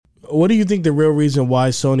what do you think the real reason why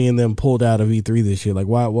Sony and them pulled out of E3 this year? Like,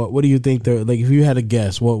 why? What do you think? Like, if you had to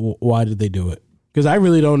guess, why did they do it? Because I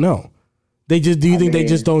really don't know. They just do you think they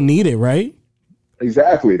just don't need it, right?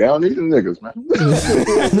 Exactly. They don't need the niggas, man. They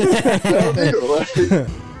don't need it, right?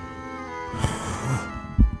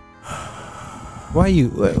 Why you?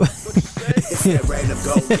 Why'd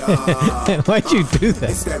you do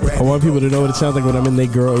that? I want people to know what it sounds like when I'm in their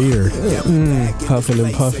girl ear, huffing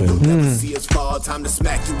and puffing.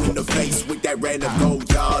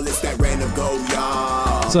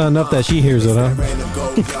 It's not enough that she hears it, huh?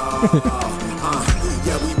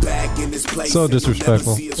 So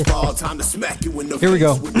disrespectful. Here we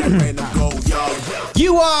go.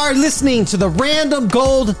 You are listening to the Random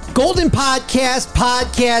Golden Podcast.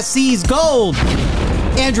 Podcast sees gold.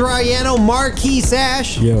 Andrew Ariano, Marquis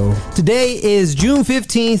Ash. Yo. Today is June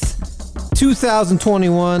 15th,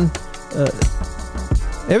 2021.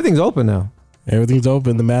 Everything's open now. Everything's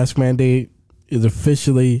open. The mask mandate is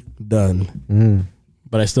officially done.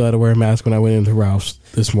 But I still had to wear a mask when I went into Ralph's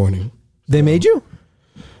this morning. They made you?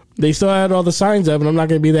 They still had all the signs up, and I'm not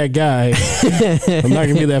going to be that guy. I'm not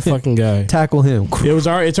going to be that fucking guy. Tackle him.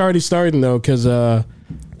 It's already starting, though, because...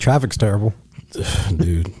 traffic's terrible.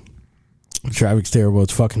 Dude. Traffic's terrible.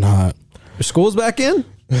 It's fucking hot. Your school's back in?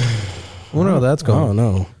 I wonder how that's going. I don't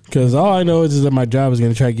know. Because all I know is that my job is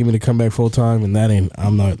going to try to get me to come back full time, and that ain't...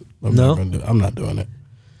 I'm not doing it.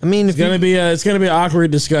 I mean, it's gonna be an awkward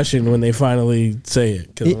discussion when they finally say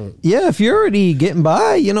it. Yeah, if you're already getting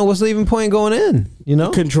by, what's the even point going in?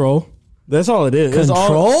 Control. That's all it is.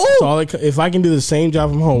 Control. If I can do the same job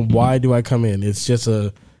from home, why do I come in? It's just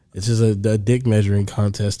a dick measuring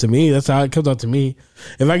contest to me. That's how it comes out to me.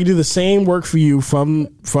 If I can do the same work for you from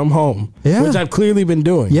home, which I've clearly been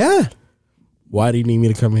doing, why do you need me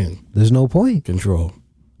to come in? There's no point. Control.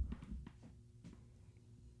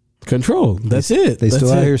 That's it. They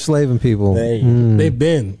still out here slaving people. They've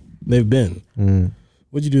been.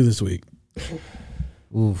 What'd you do this week?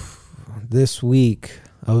 Oof. This week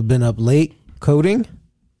I've been up late coding.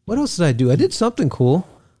 What else did I do? I did something cool.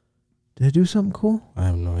 Did I do something cool? I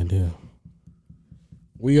have no idea.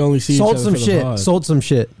 We only see sold each other some for the shit. pod. Sold some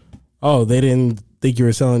shit. Oh, they didn't think you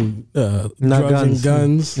were selling drugs and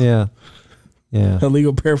guns. Yeah.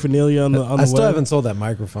 Illegal paraphernalia on the I still web. haven't sold that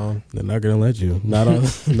microphone. They're not gonna let you. Not on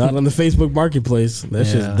the Facebook Marketplace. That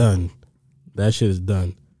shit's done. That shit is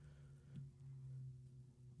done.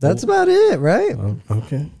 That's about it, right?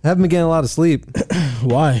 Okay. I haven't been getting a lot of sleep.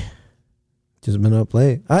 Why? Just been up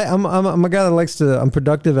late. I'm a guy that likes to. I'm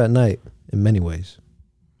productive at night in many ways.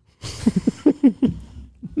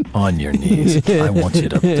 On your knees. I want you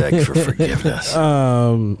to beg for forgiveness.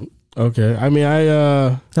 Okay. I mean,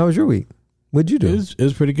 How was your week? What'd you do? It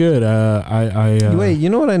was pretty good. Wait, you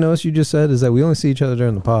know what I noticed you just said is that we only see each other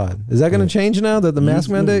during the pod. Is that going to change now that the mask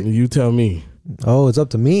mandate? You tell me. Oh, it's up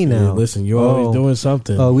to me now. Yeah, listen, you're always doing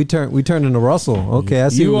something. Oh, we turned into Russell. Okay, I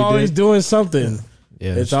see. You what we always did. doing something.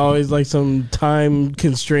 Yeah, it's always like some time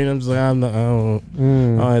constraint. I'm just like, I don't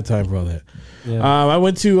have time for all that. Yeah. I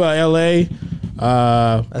went to L.A.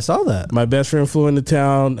 I saw that. My best friend flew into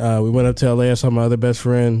town. We went up to L.A. I saw my other best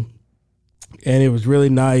friend, and it was really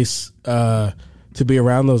nice to be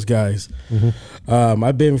around those guys. Mm-hmm.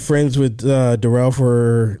 I've been friends with Darrell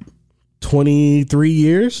for 23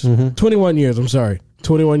 years. 21 years, I'm sorry.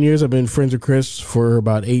 21 years. I've been friends with Chris for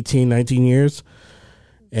about 18, 19 years.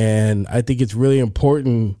 And I think it's really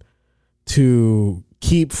important to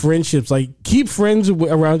keep friendships, keep friends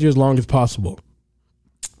around you as long as possible.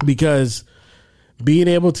 Because being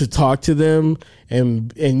able to talk to them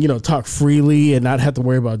and talk freely and not have to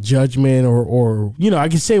worry about judgment or I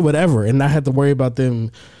can say whatever and not have to worry about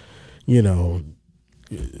them, like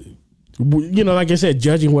I said,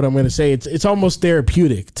 judging what I'm going to say. It's almost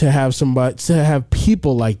therapeutic to have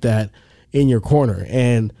people like that in your corner.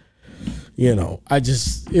 And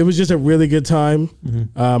it was just a really good time.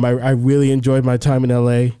 Mm-hmm. I really enjoyed my time in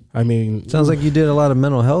LA. I mean, sounds like you did a lot of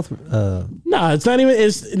mental health. It's not even.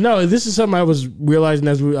 This is something I was realizing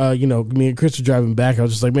as we, me and Chris were driving back. I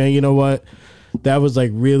was just like, man, you know what? That was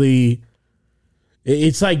like really.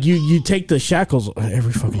 It's like you take the shackles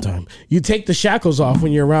every fucking time. You take the shackles off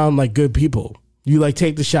when you're around like good people. You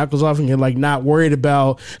take the shackles off and you're like not worried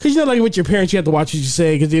about, because with your parents you have to watch what you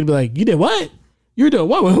say because they'd be like, you did what? You're doing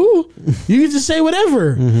what with who? You can just say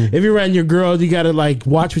whatever. Mm-hmm. If you're around your girl, you gotta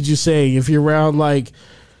watch what you say. If you're around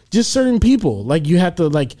just certain people, you have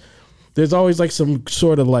to there's always some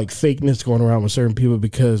sort of fakeness going around with certain people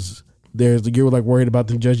because you're worried about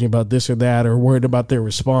them judging about this or that or worried about their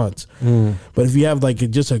response. But if you have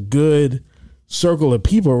just a good circle of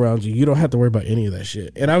people around you, you don't have to worry about any of that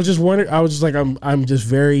shit. And I was just wondering, I'm just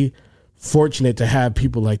very fortunate to have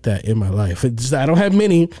people like that in my life. I don't have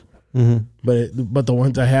many, but the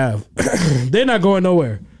ones I have, they're not going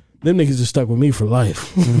nowhere. Them niggas are stuck with me for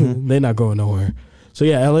life. They're not going nowhere. So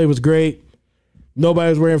yeah, LA was great. Nobody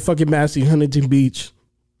was wearing fucking masks in Huntington Beach.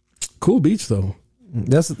 Cool beach though.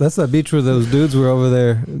 That's that beach where those dudes were over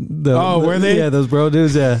there. Were they? Yeah, those bro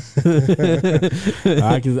dudes. Yeah,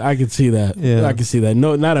 I can see that. Yeah. I can see that.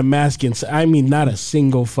 No, not a mask. I mean, not a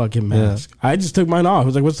single fucking mask. I just took mine off. I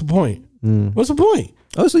was like, what's the point? What's the point?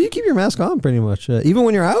 Oh, so you keep your mask on pretty much, even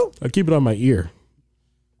when you're out. I keep it on my ear,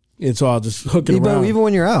 and so I'll just hook it around. Even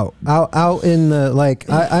when you're out in the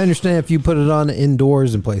I understand if you put it on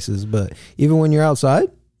indoors in places, but even when you're outside.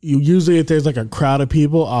 Usually if there's like a crowd of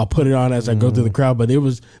people, I'll put it on as I go through the crowd. But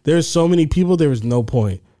there's so many people, there was no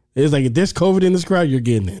point. It's like if there's COVID in this crowd, you're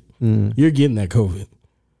getting it. You're getting that COVID.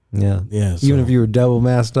 Yeah. Yeah. So, even if you were double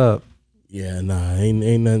masked up. Yeah, nah, ain't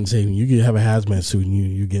nothing saving. You could have a hazmat suit and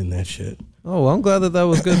you getting that shit. Oh, well, I'm glad that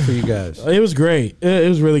was good for you guys. It was great. It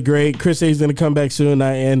was really great. Chris A's gonna come back soon,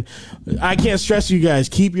 and I can't stress you guys,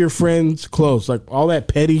 keep your friends close. Like all that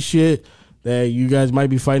petty shit that you guys might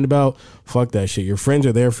be fighting about, fuck that shit. Your friends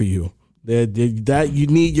are there for you. That you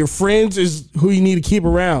need. Your friends is who you need to keep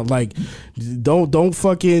around. Like, don't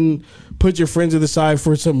fucking put your friends to the side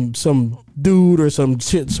for some dude or some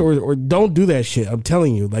shit, or don't do that shit. I'm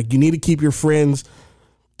telling you, like, you need to keep your friends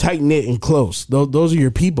tight knit and close. Those are your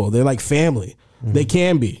people. They're like family. They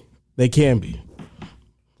can be.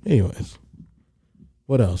 Anyways,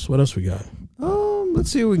 what else? What else we got? Let's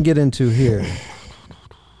see what we can get into here.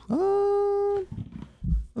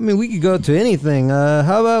 I mean, we could go to anything.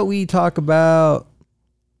 How about we talk about?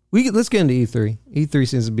 Let's get into E3. E3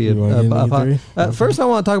 seems to be a first, I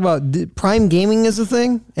want to talk about Prime Gaming is a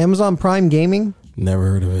thing. Amazon Prime Gaming. Never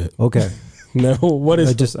heard of it. Okay. No, what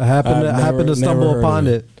is? I happened to stumble upon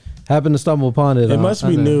it. It must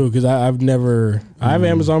be new because I've never. I have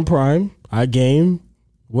Amazon Prime. I game.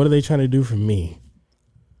 What are they trying to do for me?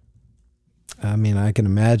 I mean, I can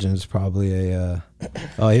imagine it's probably a.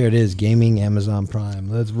 Here it is, gaming Amazon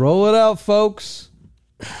Prime. Let's roll it out, folks.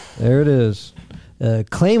 There it is.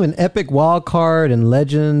 Claim an epic wild card in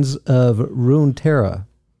Legends of Runeterra.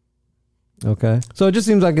 Okay, so it just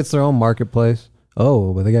seems like it's their own marketplace.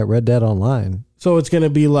 Oh, but they got Red Dead Online. So it's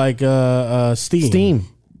gonna be like Steam.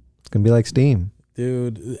 It's gonna be like Steam.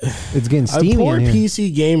 Dude, it's getting steamy poor in here.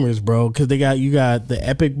 PC gamers, bro, because you got the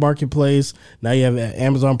Epic Marketplace. Now you have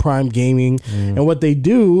Amazon Prime Gaming, and what they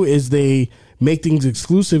do is they make things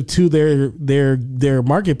exclusive to their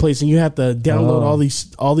marketplace, and you have to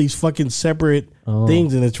download all these fucking separate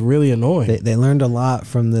things, and it's really annoying. They learned a lot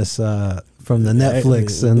from this from the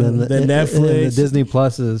Netflix and then the Netflix, and the Disney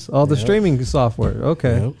Pluses, all the streaming software.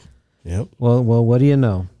 Okay, yep. Well, what do you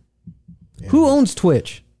know? Yeah. Who owns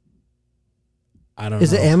Twitch? I don't know.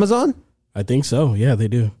 Is it Amazon? I think so. Yeah, they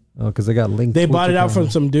do. Oh, because they got linked. They bought it out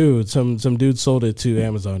from some dude. Some dude sold it to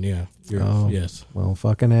Amazon. Yeah. Yes. Well,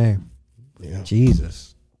 fucking A. Yeah.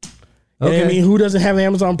 Jesus. Okay. And I mean, who doesn't have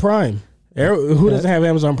Amazon Prime? Who doesn't have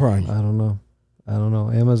Amazon Prime? I don't know.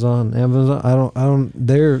 Amazon. I don't.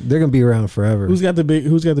 They're gonna be around forever. Who's got the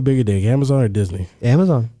bigger dick? Amazon or Disney?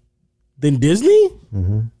 Amazon. Then Disney?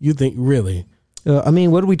 Mm-hmm. You think really? I mean,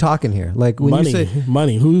 what are we talking here? Like when money, you say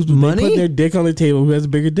money, who's putting their dick on the table? Who has a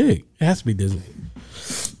bigger dick? It has to be Disney.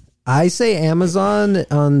 I say Amazon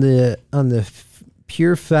on the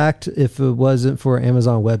pure fact if it wasn't for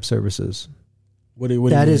Amazon Web Services. What do you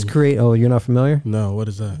mean? Oh, you're not familiar? No, what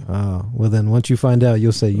is that? Oh, well then once you find out,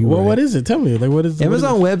 you'll say you. Well, what is it? Tell me. Like, what is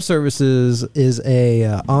Amazon Web Services is a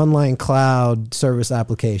online cloud service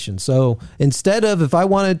application. So instead of if I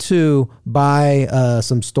wanted to buy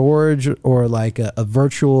some storage or like a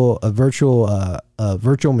virtual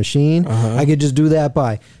machine, I could just do that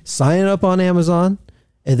by signing up on Amazon.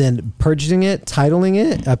 And then purchasing it, titling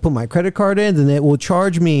it. I put my credit card in, then it will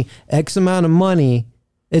charge me X amount of money.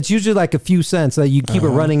 It's usually like a few cents that you keep it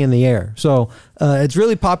running in the air. So it's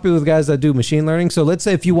really popular with guys that do machine learning. So let's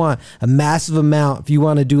say if you want a massive amount, if you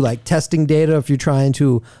want to do like testing data, if you're trying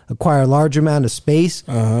to acquire a large amount of space,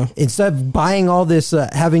 instead of buying all this,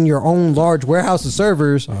 having your own large warehouse of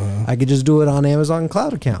servers, I could just do it on Amazon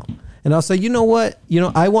Cloud account. And I'll say, you know what?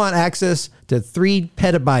 I want access to 3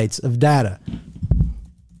 petabytes of data.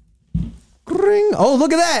 Oh,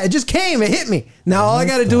 look at that. It just came. It hit me. Now all I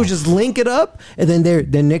got to do is just link it up, and then they're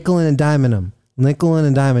nickeling and diming them. Nickeling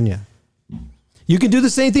and diming you. You can do the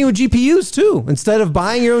same thing with GPUs too. Instead of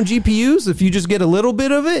buying your own GPUs, if you just get a little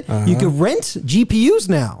bit of it, you can rent GPUs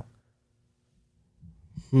now.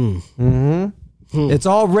 It's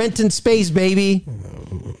all renting space, baby.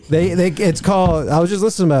 It's called. I was just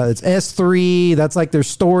listening about it. It's S3. That's like their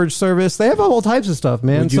storage service. They have all types of stuff,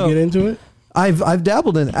 man. Did you get into it? I've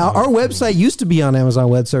dabbled in it. Our website used to be on Amazon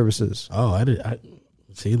Web Services. Oh, I did.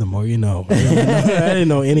 See, the more you know. I didn't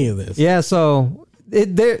know any of this. Yeah, so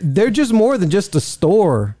they're just more than just a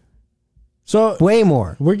store. So way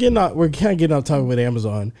more. We're kind of getting off topic with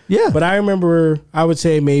Amazon. Yeah. But I remember, I would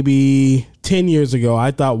say maybe 10 years ago,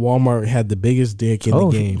 I thought Walmart had the biggest dick in the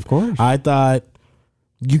game. Of course. I thought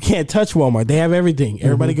you can't touch Walmart. They have everything.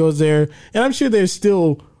 Everybody goes there. And I'm sure they're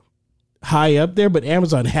still high up there, but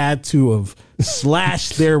Amazon had to have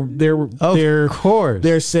slashed their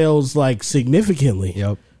sales like significantly.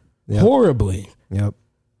 Yep. Horribly. Yep.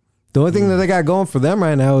 The only thing that they got going for them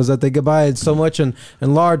right now is that they could buy it so much in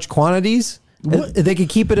large quantities. They could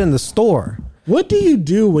keep it in the store. What do you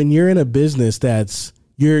do when you're in a business that's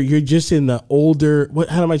you're just in the older?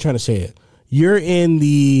 How am I trying to say it? You're in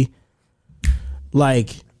the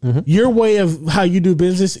your way of how you do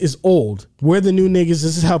business is old. We're the new niggas.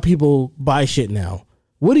 This is how people buy shit now.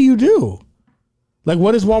 What do you do? Like,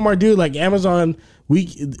 what does Walmart do? Like Amazon,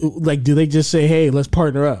 do they just say, "Hey, let's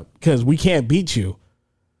partner up because we can't beat you"?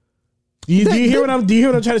 Do you hear what I'm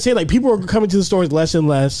trying to say? Like, people are coming to the stores less and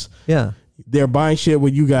less. Yeah. They're buying shit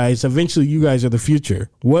with you guys. Eventually, you guys are the future.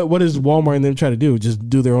 What does Walmart and them try to do? Just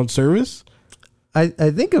do their own service? I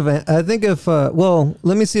think if well,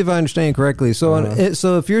 let me see if I understand correctly. So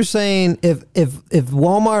so if you're saying if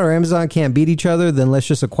Walmart or Amazon can't beat each other, then let's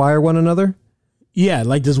just acquire one another. Yeah,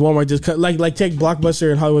 like does Walmart just like take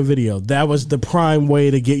Blockbuster and Hollywood Video? That was the prime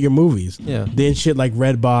way to get your movies. Yeah. Then shit like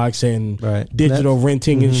Redbox and digital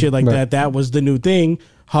renting and shit like that. That was the new thing.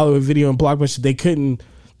 Hollywood Video and Blockbuster, they couldn't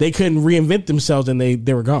reinvent themselves and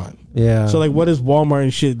they were gone. Yeah. So like, what does Walmart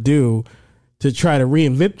and shit do to try to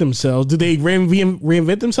reinvent themselves? Do they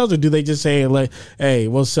reinvent themselves, or do they just say like, "Hey,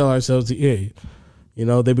 we'll sell ourselves to you"? You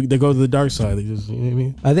know, they go to the dark side. They just, you know what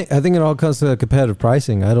I mean? I think it all comes to competitive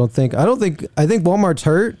pricing. I think Walmart's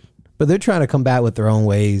hurt, but they're trying to combat with their own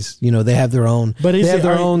ways. You know, they have their own,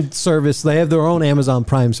 own service. They have their own Amazon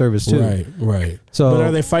Prime service too. Right. So, but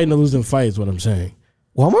are they fighting a losing fight? Is what I'm saying.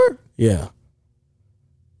 Walmart? Yeah.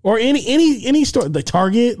 Or any store, the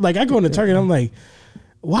Target. Like, I go into Target, I'm like,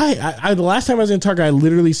 why? The last time I was in Target, I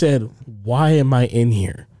literally said, "Why am I in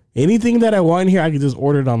here? Anything that I want in here, I could just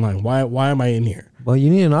order it online. Why am I in here?" Well,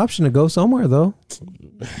 you need an option to go somewhere, though.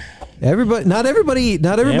 Not everybody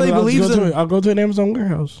believes in. I'll go to an Amazon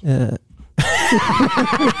warehouse. Yeah.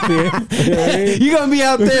 You're gonna be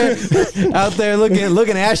out there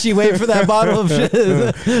looking ashy, waiting for that bottle of shit.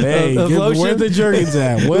 Hey, where the Jergens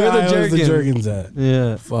at? Where the Jergens at?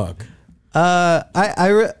 Yeah. Fuck. I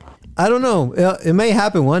don't know. It may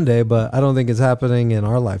happen one day, but I don't think it's happening in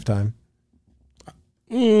our lifetime.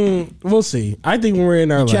 We'll see. I think when we're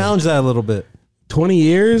in our challenge that a little bit. 20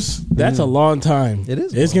 years? That's a long time. It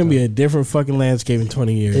is. It's going to be a different fucking landscape in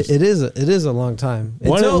 20 years. It is a long time.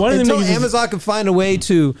 Until Amazon can find a way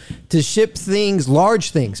to ship things,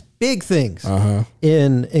 large things, big things,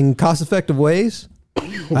 in cost-effective ways,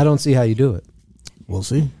 I don't see how you do it. We'll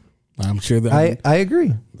see. I'm sure that I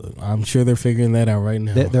agree. I'm sure they're figuring that out right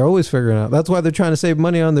now. They're always figuring out. That's why they're trying to save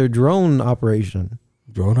money on their drone operation.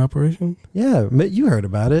 Drone operation? Yeah, you heard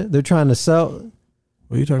about it. They're trying to sell.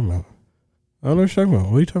 What are you talking about? I don't know what you're talking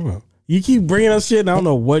about. What are you talking about? You keep bringing us shit, and I don't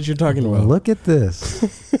know what you're talking about. Look at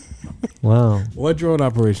this. Wow. What drone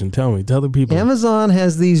operation? Tell me. Tell the people. Amazon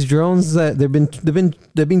has these drones that they've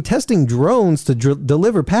been testing drones to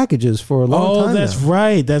deliver packages for a long time. Oh, that's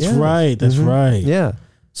right. That's right. That's right. Yeah.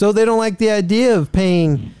 So they don't like the idea of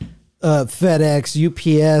paying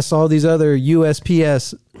FedEx, UPS, all these other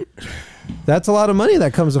USPS. That's a lot of money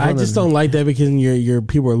that comes. I just don't like that because your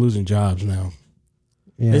people are losing jobs now.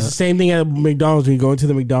 Yeah. It's the same thing at McDonald's when you go into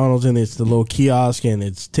the McDonald's and it's the little kiosk and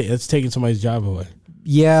it's taking somebody's job away.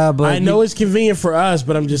 Yeah, but I know it's convenient for us,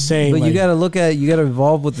 but I'm just saying. But you got to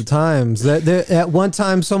evolve with the times. At one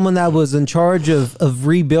time, someone that was in charge of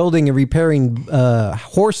rebuilding and repairing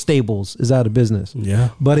horse stables is out of business. Yeah,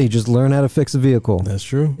 buddy, just learn how to fix a vehicle. That's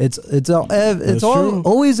true. It's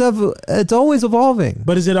always evolving.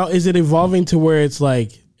 But is it evolving to where it's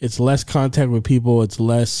like it's less contact with people, it's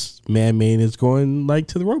less man-made, it's going like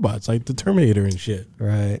to the robots, like the Terminator and shit.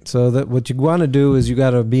 Right. So that what you want to do is you got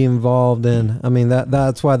to be involved in. I mean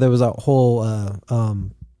that's why there was that whole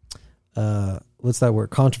what's that word,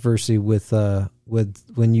 controversy with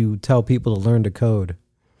when you tell people to learn to code.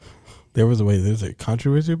 There's a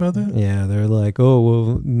controversy about that? Yeah, they're like, oh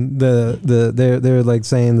well, they're like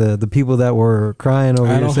saying the people that were crying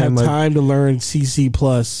over. I don't have like, time to learn C++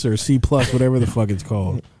 or C++, whatever the fuck it's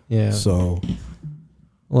called. Yeah. So,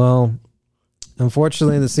 well,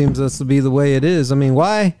 unfortunately, this seems to be the way it is. I mean,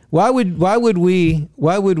 why would we?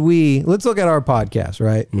 Let's look at our podcast,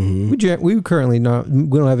 right? We currently we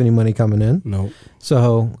don't have any money coming in. No.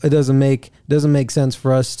 So it doesn't make sense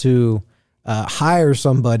for us to hire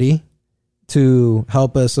somebody to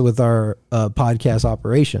help us with our podcast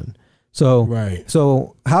operation. So Right.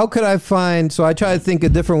 So how could I find? So I try to think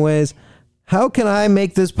of different ways. How can I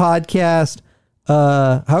make this podcast?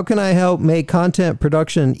 How can I help make content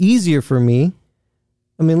production easier for me?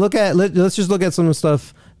 I mean, let's just look at some of the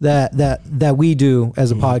stuff that we do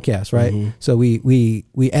as a podcast, right? So we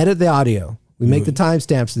edit the audio. We make the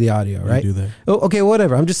timestamps of the audio, right? do that. Oh, okay,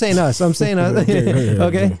 whatever. I'm just saying us. I'm saying us.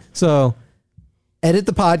 Okay. So edit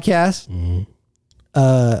the podcast,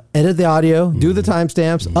 edit the audio, do the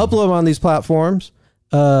timestamps, upload on these platforms.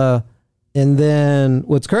 And then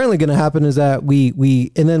what's currently going to happen is that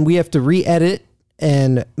we have to re-edit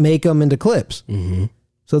and make them into clips.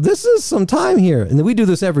 So this is some time here, and then we do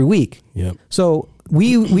this every week. Yep. So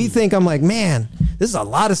we think, I'm like, man, this is a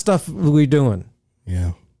lot of stuff we're doing.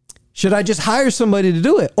 Yeah. Should I just hire somebody to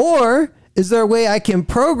do it, or is there a way I can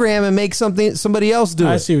program and make somebody else do it?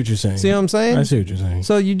 I see what you're saying. See what I'm saying? I see what you're saying.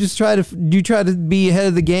 So you just try to be ahead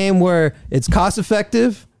of the game where it's cost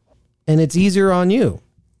effective and it's easier on you,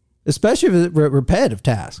 especially with repetitive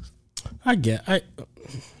tasks. I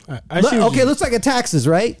see what Okay, you- looks like at taxes,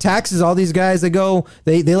 right? Taxes, all these guys, they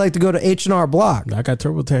like to go to H&R Block. I got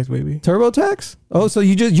TurboTax, baby. TurboTax? Oh, so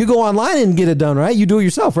you go online and get it done, right? You do it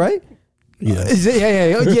yourself, right? Yeah.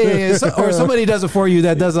 Yeah. Or somebody does it for you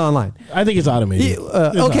that does it online. I think it's automated.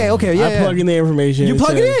 Okay, yeah. I plug in the information. You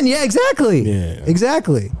plug it in, yeah, exactly. Yeah.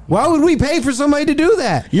 Exactly. Why would we pay for somebody to do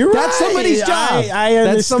that? You're That's right. somebody's job. I understand.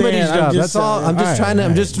 That's somebody's I'm job. just That's all. I'm just all trying to.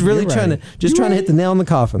 I'm just right. really You're trying right. to. Just You're trying to right. hit the nail in the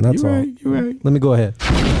coffin. That's You're all. right. You're right. Let me go ahead.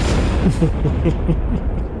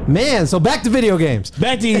 Man, so back to video games.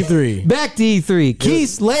 Back to E3. Back to E3.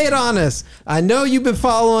 Keith, lay it on us. I know you've been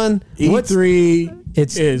following. E3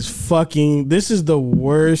 It's- is fucking. This is the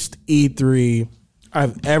worst E3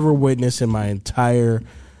 I've ever witnessed in my entire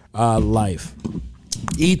life.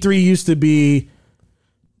 E3 used to be.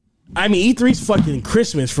 I mean, E3's fucking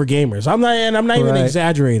Christmas for gamers. I'm not even Right.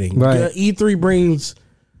 exaggerating. Right. E3 brings.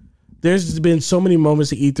 There's been so many moments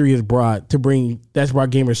that E3 has brought that's brought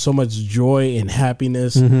gamers so much joy and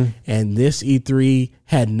happiness, and this E3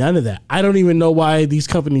 had none of that. I don't even know why these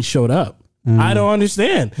companies showed up. I don't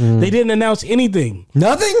understand. They didn't announce anything.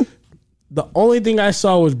 Nothing? The only thing I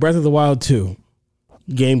saw was Breath of the Wild 2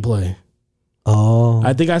 gameplay. Oh.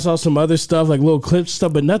 I think I saw some other stuff like little clips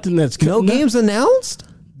stuff, but nothing that's No games announced?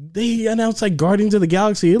 They announced like Guardians of the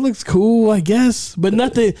Galaxy. It looks cool, I guess, but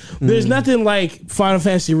nothing. There's nothing like Final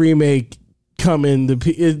Fantasy Remake coming.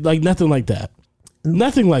 Like nothing like that.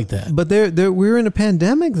 Nothing like that. But we're in a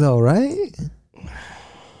pandemic though, right?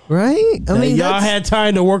 Right? I mean, y'all that's- had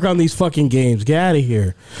time to work on these fucking games. Get out of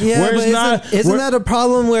here. Yeah, but isn't that a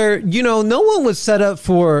problem where no one was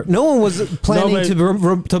planning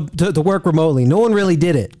to work remotely. No one really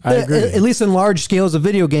did it. I agree. At least in large scales of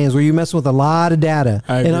video games where you mess with a lot of data.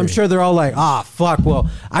 I And I'm agree. sure they're all like, fuck, well,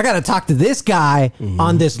 I got to talk to this guy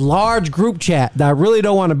on this large group chat that I really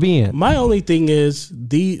don't want to be in. My only thing is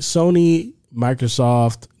the Sony,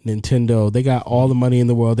 Microsoft, Nintendo, they got all the money in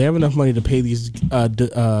the world. They have enough money to pay these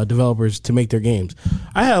developers to make their games.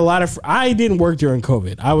 I didn't work during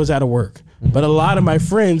COVID. I was out of work. But a lot of my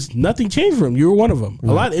friends, nothing changed for them. You were one of them.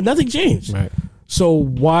 Nothing changed. Right. So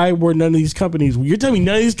why were none of these companies, you're telling me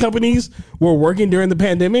none of these companies were working during the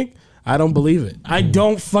pandemic? I don't believe it. I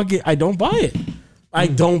don't buy it. I don't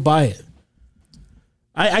buy it.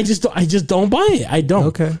 I just don't buy it. I don't.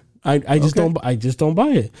 Okay. I just don't buy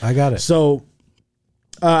it. I got it. So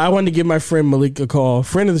I wanted to give my friend Malik a call,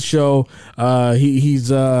 friend of the show. He's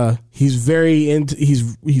very into,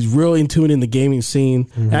 he's real in tune in the gaming scene.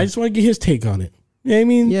 And I just want to get his take on it. You know what I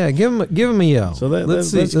mean? Yeah, give him a yell. So let's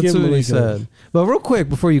see. let's Let's give see what he Malik a- said. But real quick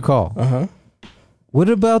before you call, what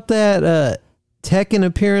about that Tekken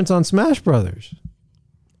appearance on Smash Brothers?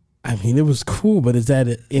 I mean, it was cool, but is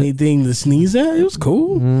that anything to sneeze at? It was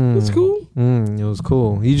cool. It was cool. It was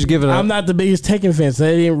cool. You just give it up. I'm not the biggest Tekken fan, so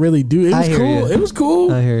I didn't really do it. It I was hear cool. you. It was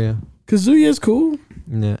cool. I hear you. Kazuya is cool.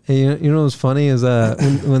 Yeah, and you know what's funny is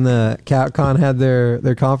when the Capcom had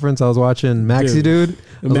their conference, I was watching Maxi Dude,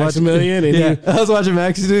 I was Maximilian, watching, and I was watching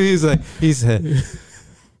Maxi Dude. He said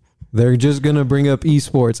they're just gonna bring up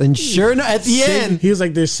esports, and sure enough, at the end, he was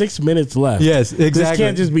like, "There's 6 minutes left." yes, This exactly.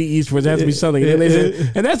 can't just be esports. It has to be something. And, they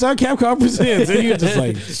said, and that's how Capcom presents. And you're just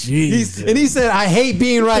like, jeez. And he said, "I hate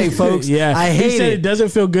being right, folks. Yeah, I he hate said it it." doesn't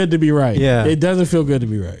feel good to be right. Yeah. it doesn't feel good to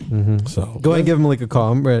be right. So Go ahead and give him like a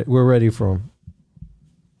call. I'm ready. We're ready for him.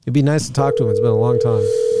 It'd be nice to talk to him. It's been a long time.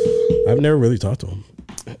 I've never really talked to him.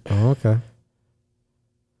 Oh, okay.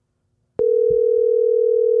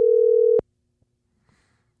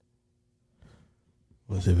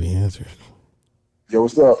 Let's see if he answers. Yo,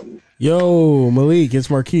 what's up? Yo, Malik, it's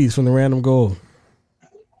Marquise from the Random Gold.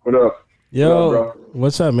 What up? Yo, What up, bro?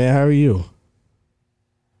 what's up, man? How are you?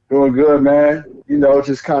 Doing good, man. You know,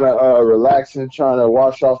 just kind of relaxing, trying to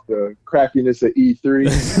wash off the crackiness of E3.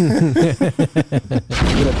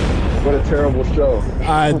 what a terrible show.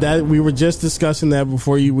 That we were just discussing that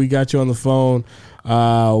before we got you on the phone.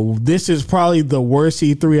 This is probably the worst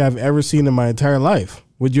E3 I've ever seen in my entire life.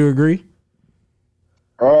 Would you agree?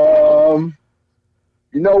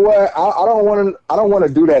 You know what? I don't want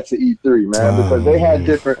to do that to E3, man, because they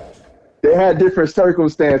had different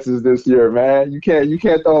circumstances this year, man. You can't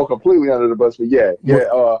throw them completely under the bus, but yeah.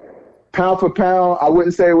 Pound for pound, I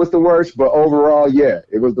wouldn't say it was the worst, but overall, yeah,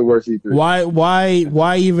 it was the worst E3.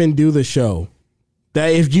 Why even do the show? That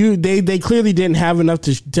if they clearly didn't have enough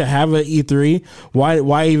to have an E3,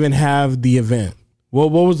 why even have the event? Well,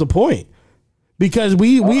 what was the point? Because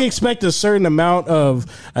we expect a certain amount of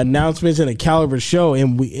announcements in a caliber show,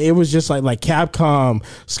 and it was just like Capcom,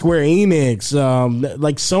 Square Enix,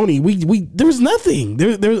 like Sony. We there was nothing.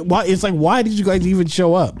 It's like, why did you guys even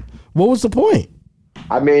show up? What was the point?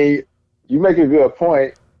 I mean, you make a good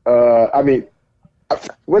point. I mean,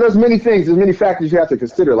 well, there's many factors you have to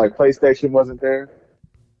consider. Like PlayStation wasn't there,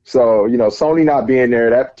 so Sony not being there,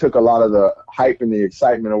 that took a lot of the hype and the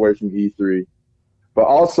excitement away from E3. But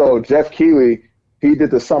also Jeff Keighley, he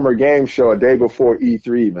did the Summer Game Show a day before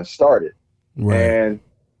E3 even started. Right. And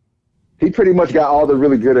he pretty much got all the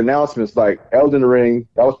really good announcements, like Elden Ring.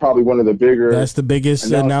 That was probably one of the bigger. That's the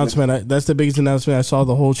biggest announcement. That's the biggest announcement I saw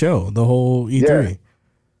the whole show, the whole E3.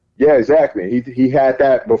 Yeah, exactly. He had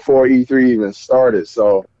that before E3 even started.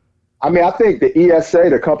 So, I mean, I think the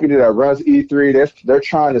ESA, the company that runs E3, they're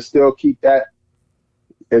trying to still keep that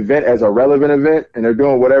event as a relevant event, and they're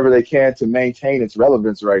doing whatever they can to maintain its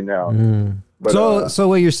relevance right now. But, so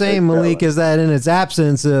what you're saying, Malik, is that in its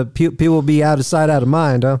absence, people will be out of sight, out of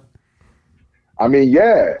mind, huh? I mean,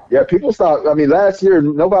 yeah. People stopped. I mean, last year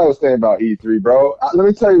nobody was thinking about E3, bro. Let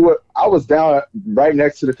me tell you what. I was down right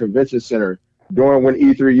next to the convention center during when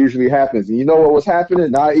E3 usually happens, and you know what was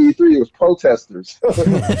happening? Not E3, it was protesters. I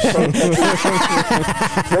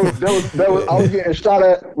was getting shot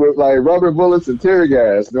at with like rubber bullets and tear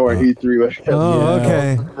gas during E3.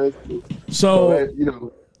 Okay.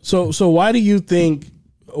 So why do you think?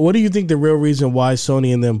 What do you think the real reason why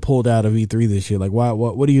Sony and them pulled out of E3 this year? Like, why?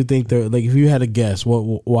 What do you think they're like? If you had a guess,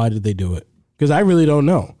 why did they do it? Because I really don't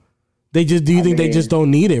know. They just do you think they just don't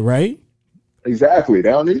need it, right? Exactly.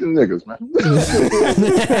 They don't need them niggas, man.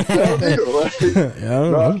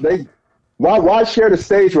 Why share the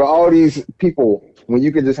stage with all these people when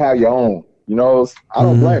you can just have your own? I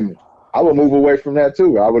don't blame them. I would move away from that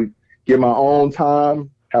too. I would get my own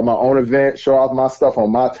time, have my own event, show off my stuff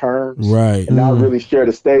on my terms, right? And not really share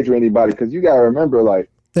the stage with anybody, because you gotta remember,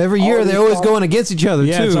 like, every year they're always going against each other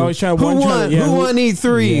too. It's always trying who won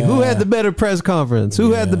E3? Yeah. Who had the better press conference?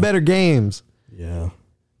 Who had the better games? Yeah.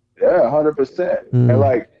 Yeah, 100%. And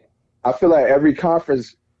like, I feel like every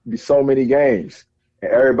conference be so many games,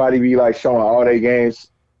 and everybody be like showing all their games,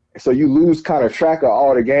 so you lose kind of track of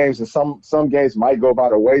all the games, and some games might go by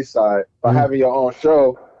the wayside. By having your own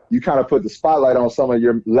show, you kind of put the spotlight on some of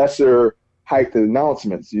your lesser hyped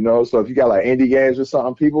announcements. So if you got like indie games or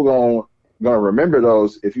something, people gonna remember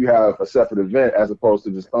those if you have a separate event, as opposed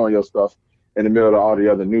to just throwing your stuff in the middle of all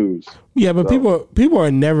the other news. Yeah, but people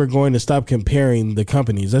are never going to stop comparing the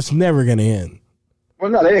companies. That's never going to end.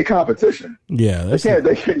 Well, no, they ain't competition. Yeah,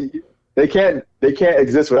 they can't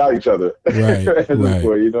exist without each other. Right,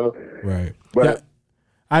 right. Right. But yeah,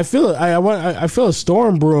 I feel a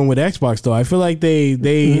storm brewing with Xbox though. I feel like they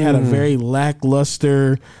had a very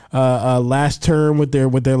lackluster last term with their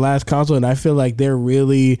last console, and I feel like they're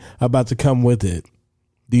really about to come with it.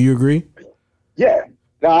 Do you agree? Yeah.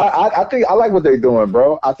 No, I think I like what they're doing,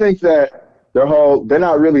 bro. I think that they're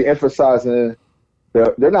not really emphasizing they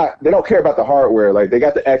don't care about the hardware. Like, they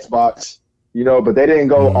got the Xbox, but they didn't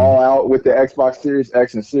go all out with the Xbox Series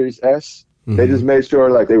X and Series S. They just made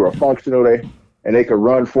sure like they were functional, and they could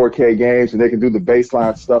run 4K games, and they can do the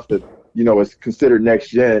baseline stuff that is considered next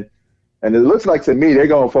gen. And it looks like to me they're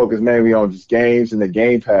gonna focus mainly on just games and the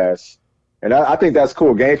Game Pass. And I think that's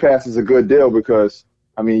cool. Game Pass is a good deal because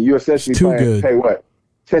I mean you essentially pay what?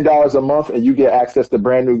 $10 a month, and you get access to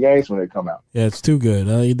brand new games when they come out. Yeah, it's too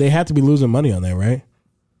good. They have to be losing money on that, right?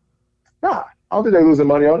 Nah, I don't think they're losing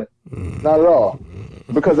money on it. Not at all.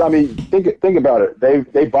 Because I mean, think about it.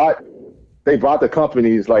 They bought the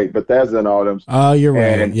companies like Bethesda and all them. You're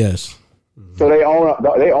right. Yes. So they own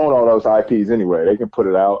all those IPs anyway. They can put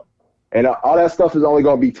it out, and all that stuff is only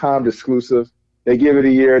going to be timed exclusive. They give it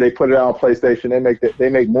a year. They put it out on PlayStation. They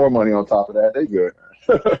make more money on top of that. They good.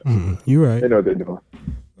 You're right. They know what they're doing.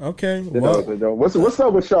 Okay. They know what they're doing. What's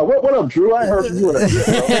up with y'all? What up, Drew? I ain't heard from you in a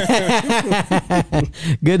year,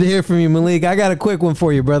 Good to hear from you, Malik. I got a quick one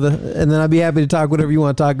for you, brother, and then I'll be happy to talk whatever you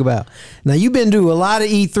want to talk about. Now, you've been to a lot of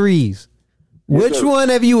E3s. Which sir. one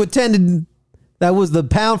have you attended that was the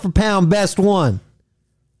pound for pound best one?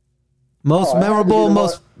 Most Oh, it had to memorable, be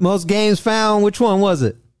the most games found. Which one was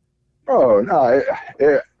it? Oh no!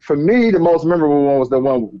 For me, the most memorable one was the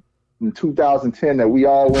one in 2010 that we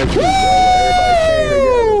all went to. Bro. Everybody came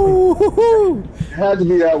together. It had to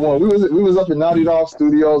be that one. We was up in Naughty Dog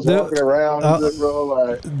Studios walking around, and shit, bro.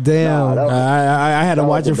 Like, Damn. that was- I had to That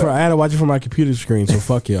watch was it the I had to watch it from my computer screen. So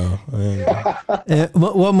fuck y'all. And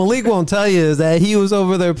what Malik won't tell you is that he was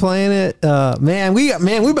over there playing it. We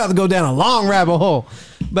about to go down a long rabbit hole.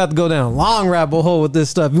 About to go down a long rabbit hole with this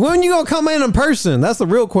stuff. When you gonna come in person? That's the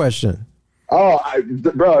real question.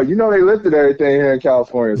 Bro, you know they lifted everything here in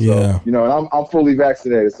California, so Yeah. you know, and I'm fully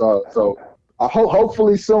vaccinated, so I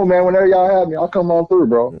hopefully soon, man. Whenever y'all have me, I'll come on through,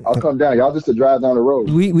 bro. I'll come down. Y'all just to drive down the road.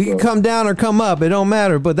 We can come down or come up. It don't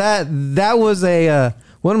matter. But that was a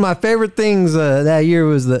one of my favorite things that year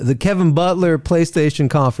was the Kevin Butler PlayStation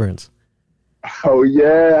conference. Oh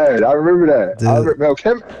yeah, I remember that. Man,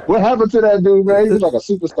 Kevin, what happened to that dude, man? He was like a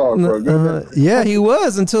superstar for a good minute. Yeah, he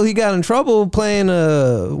was until he got in trouble playing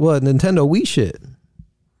Nintendo Wii shit.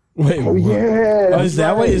 Wait. Oh yeah. Oh, is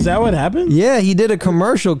that what happened? Yeah, he did a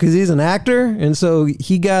commercial because he's an actor, and so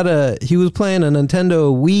he was playing a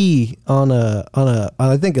Nintendo Wii on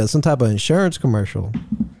I think some type of insurance commercial.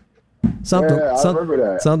 Something, Yeah, I remember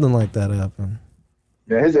that. Something like that happened.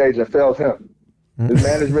 Yeah, his agent failed him. His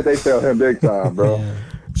management, they failed him big time, bro. Yeah.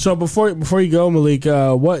 So before you go, Malik,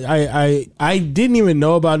 what I didn't even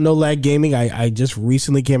know about No Lag Gaming. I just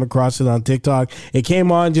recently came across it on TikTok. It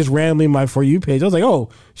came on just randomly my For You page. I was like, oh,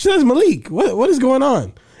 shit, that's Malik. What is going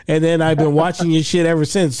on? And then I've been watching your shit ever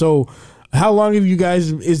since. So how long have you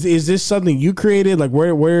guys? Is this something you created? Like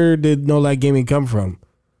where did No Lag Gaming come from?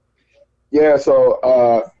 Yeah,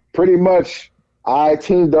 so pretty much I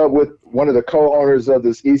teamed up with one of the co-owners of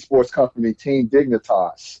this esports company, Team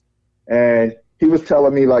Dignitas. And he was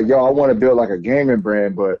telling me like, yo, I want to build like a gaming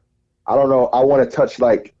brand, but I don't know. I want to touch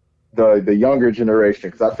like the younger generation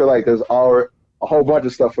because I feel like there's a whole bunch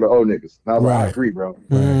of stuff for the old niggas. And I was like, I agree, bro.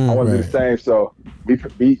 I want to do the same. So we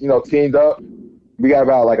teamed up. We got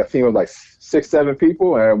about like a team of like 6-7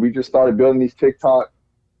 people, and we just started building these TikTok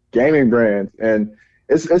gaming brands. And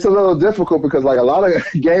it's a little difficult because like a lot of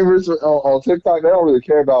gamers on TikTok, they don't really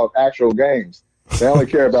care about actual games. They only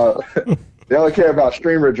care about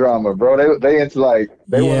streamer drama, bro. They into like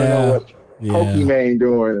they want to know what Pokimane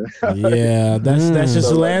doing. Yeah, that's just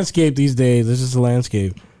the landscape these days. That's just the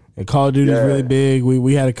landscape. And Call of Duty is really big.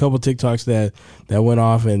 We had a couple TikToks that went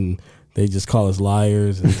off and they just call us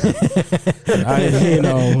liars. And,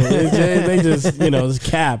 they just it's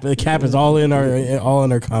cap. The cap is all in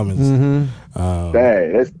our comments. Dang,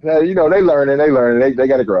 they learning. They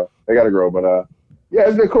gotta grow. But yeah,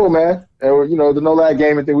 it's been cool, man. And the No Lag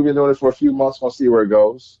Gaming thing, we've been doing this for a few months. We'll see where it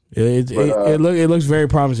goes. It looks very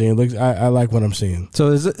promising. It looks. I like what I'm seeing. So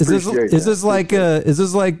is this like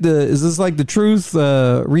the truth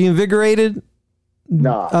reinvigorated?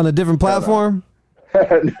 Nah, on a different platform.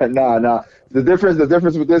 Nah. The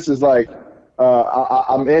difference with this is like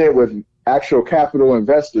I'm in it with actual capital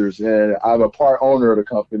investors, and I'm a part owner of the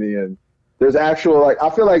company. And there's actual I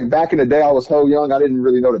feel like back in the day I was so young I didn't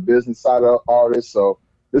really know the business side of all this. So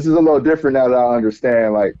this is a little different now that I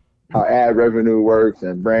understand like how ad revenue works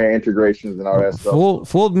and brand integrations and all that stuff.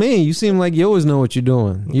 Fooled me. You seem like you always know what you're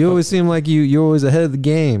doing. You always seem like you're always ahead of the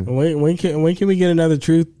game. When can we get another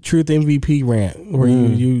truth MVP rant where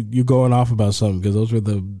you going off about something, because those were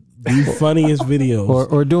the funniest videos.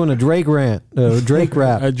 Or doing a Drake rant, Drake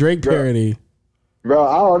rap, a Drake parody. Bro,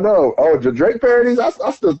 I don't know. Oh, the Drake parodies, I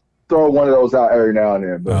still throw one of those out every now and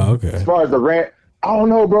then. But okay. As far as the rant, I don't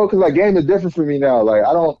know, bro, because like game is different for me now. Like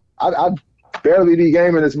I barely be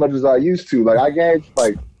gaming as much as I used to. Like I game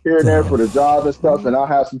like here and there for the job and stuff, and I'll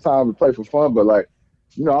have some time to play for fun. But like,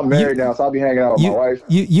 I'm married now, so I'll be hanging out with my wife.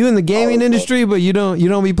 You in the gaming industry, but you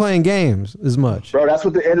don't be playing games as much. Bro, that's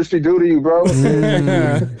what the industry do to you, bro.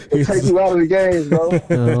 It takes you out of the games, bro.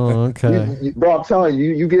 Oh, okay. Bro, I'm telling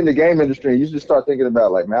you, you get in the game industry and you just start thinking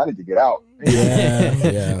about like, man, I need to get out. Yeah.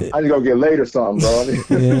 I need to go get laid or something, bro. I need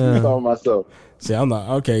to do something myself. See, I'm the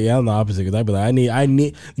opposite, because I be like, I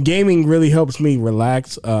need gaming really helps me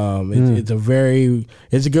relax. It's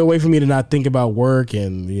a good way for me to not think about work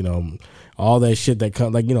and all that shit that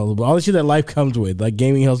comes, like, you know, all the shit that life comes with. Like,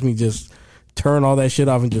 gaming helps me just turn all that shit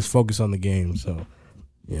off and just focus on the game. So,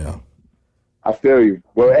 yeah. I feel you.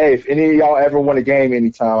 Well, hey, if any of y'all ever want a game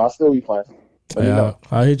anytime, I'll still be playing. Yeah,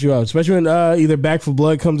 I'll hit you up, especially when either Back 4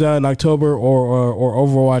 Blood comes out in October or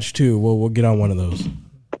Overwatch 2. We'll get on one of those.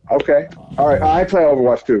 Okay. All right. I ain't playing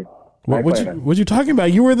Overwatch 2. What you talking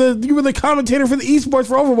about? You were the commentator for the esports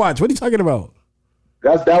for Overwatch. What are you talking about?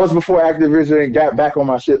 That was before Activision got back on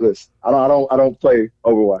my shit list. I don't play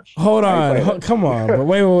Overwatch. Hold on, come on. But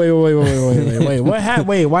wait.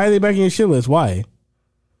 Wait, why are they back in your shit list? Why?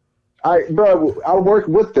 I worked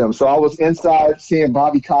with them, so I was inside seeing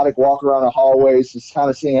Bobby Kotick walk around the hallways, just kind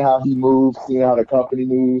of seeing how he moves, seeing how the company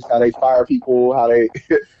moves, how they fire people, how they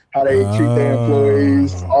treat their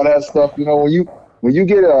employees, all that stuff. You know, when you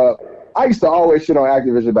get I used to always shit on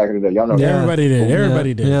Activision back in the day. Y'all know that. Everybody did.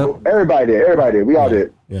 Everybody did. Everybody did. We all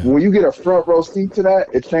did. Yeah. When you get a front row seat to that,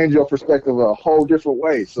 it changes your perspective a whole different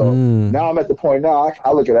way. So now I'm at the point now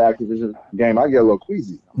I look at an Activision game, I get a little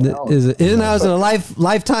queasy. Isn't it a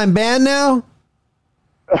lifetime ban now?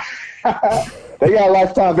 They got a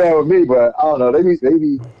lifetime ban with me, but I don't know. They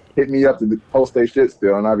be hitting me up to post their shit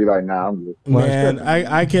still, and I'll be like, nah, I'm good. Man,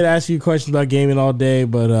 I could ask you questions about gaming all day,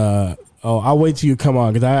 but I'll wait till you come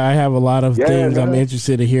on, because I have a lot of things I'm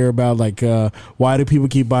interested to hear about, like why do people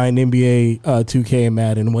keep buying NBA 2K and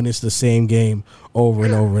Madden when it's the same game over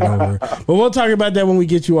and over and over. But we'll talk about that when we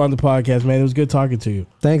get you on the podcast, man. It was good talking to you.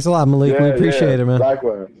 Thanks a lot, Malik. We appreciate it, man.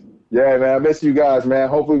 Likewise. Yeah, man. I miss you guys, man.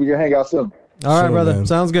 Hopefully we can hang out soon. All right, brother. Man.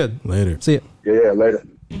 Sounds good. Later. See you. Yeah, later.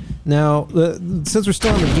 Now, since we're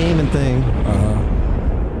still on the gaming thing,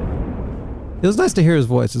 it was nice to hear his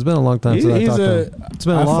voice. It's been a long time since I talked to him. It's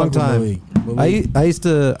been a long time. I used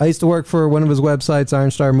to work for one of his websites,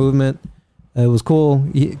 Iron Star Movement. It was cool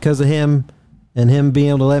because of him and him being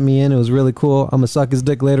able to let me in. It was really cool. I'm gonna suck his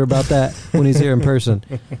dick later about that when he's here in person.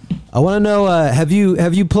 I want to know: have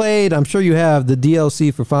you played? I'm sure you have the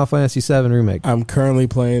DLC for Final Fantasy VII Remake. I'm currently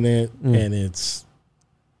playing it, and it's.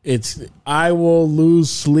 I will lose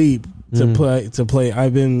sleep to play.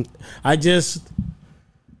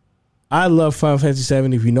 I love Final Fantasy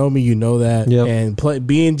VII. If you know me, you know that. Yep. And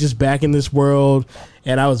being just back in this world,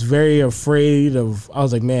 and I was very afraid of. I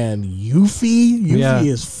was like, man, Yuffie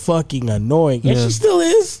is fucking annoying, and she still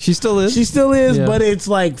is. She still is. Yeah. But it's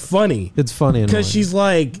like funny. It's funny because she's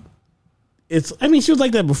like, it's. I mean, she was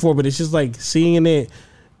like that before, but it's just like seeing it,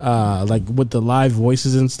 like with the live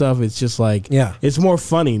voices and stuff. It's just like, it's more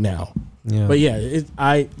funny now. Yeah. But yeah,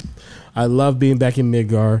 I love being back in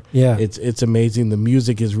Midgar. Yeah, it's amazing. The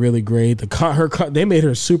music is really great. They made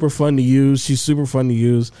her super fun to use. She's super fun to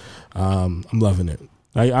use. I'm loving it.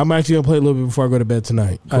 I'm actually gonna play a little bit before I go to bed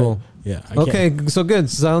tonight. Cool. Okay, so good.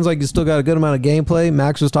 Sounds like you still got a good amount of gameplay.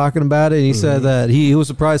 Max was talking about it. And he said that he was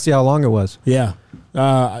surprised to see how long it was. Yeah.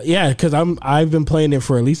 Because I've been playing it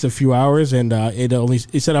for at least a few hours, and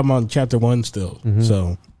it said I'm on chapter 1 still.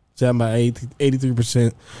 So it's at my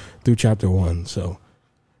 83% through chapter 1. So.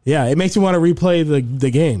 Yeah, it makes me want to replay the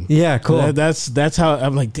game. Yeah, cool. That's how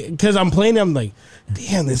I'm like, because I'm playing it, I'm like,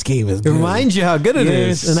 damn, this game is good. It reminds you how good it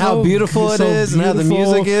is and how beautiful it is and how the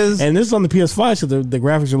music is. And this is on the PS5, so the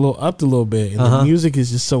graphics are a little upped a little bit. And the music is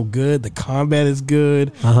just so good. The combat is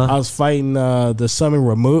good. I was fighting the summon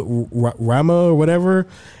Rama or whatever.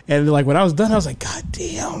 And like when I was done, I was like, God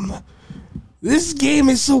damn. This game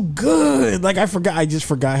is so good. Like I just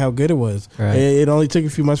forgot how good it was. Right. It only took a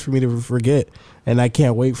few months for me to forget. And I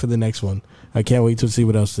can't wait for the next one. I can't wait to see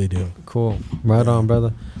what else they do. Cool. Right on,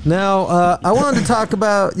 brother. Now, I wanted to talk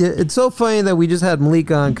about. It's so funny that we just had Malik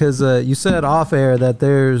on because you said off air that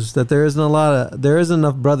there isn't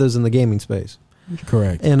enough brothers in the gaming space.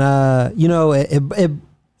 Correct. And I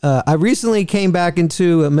recently came back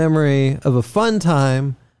into a memory of a fun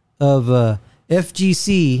time of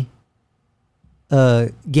FGC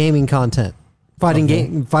gaming content, fighting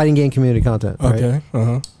game community content. Right?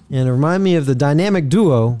 Okay. And it reminded me of the dynamic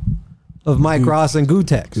duo of Mike Ross and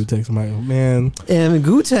Gootecks. Gootecks, man. And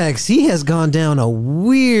Gootecks, he has gone down a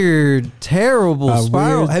weird, terrible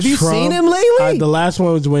spiral. Have you seen him lately? The last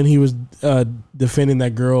one was when he was defending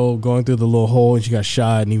that girl going through the little hole and she got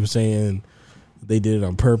shot, and he was saying they did it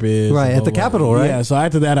on purpose. Right, at the Capitol, right? Yeah, so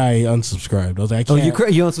after that, I unsubscribed. I was like, I can't.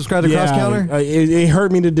 You unsubscribed to Cross Counter? It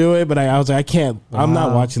hurt me to do it, but I was like, I can't. Wow. I'm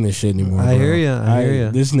not watching this shit anymore. I hear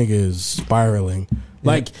you. This nigga is spiraling.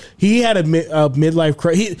 Like, he had a midlife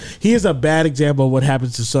crisis. He is a bad example of what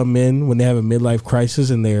happens to some men when they have a midlife crisis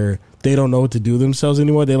and they don't know what to do themselves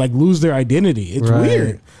anymore. They, like, lose their identity. It's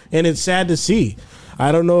weird. And it's sad to see.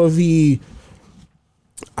 I don't know if he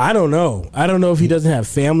I don't know. I don't know if he doesn't have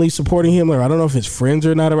family supporting him, or I don't know if his friends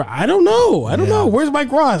are not around. I don't know. I don't know. Where's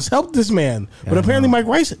Mike Ross? Help this man. But apparently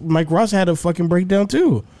Mike Ross had a fucking breakdown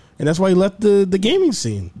too. And that's why he left the gaming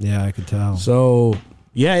scene. Yeah, I could tell. So,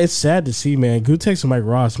 yeah, it's sad to see, man. Gootecks and Mike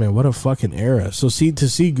Ross, man, what a fucking era. So, to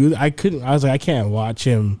see Goot, I was like, I can't watch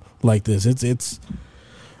him like this. It's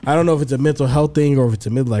I don't know if it's a mental health thing or if it's a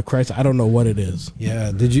midlife crisis. I don't know what it is.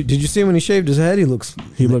 Yeah. Did you see when he shaved his head? He looked.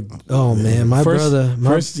 Oh man,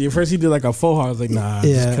 First he did like a faux hawk. I was like, nah.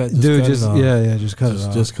 Yeah, just cut it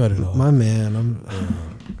off. Just cut it off. My man,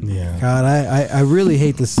 God, I really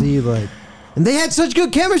hate to see like, and they had such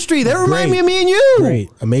good chemistry. They remind me of me and you. Great,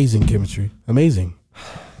 amazing chemistry, amazing.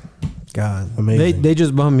 God, amazing. They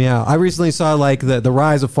just bummed me out. I recently saw like the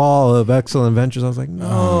rise and fall of Excellent Adventures. I was like,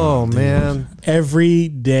 no, man. Every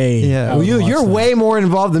day. Yeah, you're way more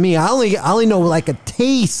involved than me. I only know like a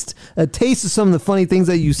taste of some of the funny things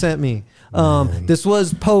that you sent me. This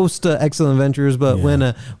was post Excellent Adventures, but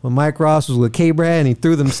when Mike Ross was with K-Brad and he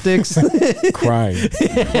threw them sticks, crying.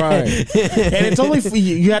 And it's only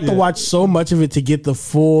you have to watch so much of it to get the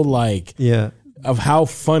full of how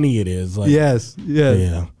funny it is. Like, yes.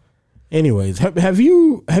 Yeah. Anyways, have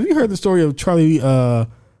you heard the story of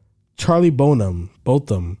Charlie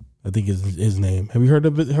Botham? I think is his name. Have you heard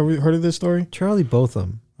of it? Have you heard of this story? Charlie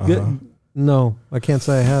Botham. No, I can't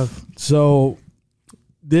say I have. So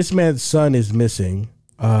this man's son is missing.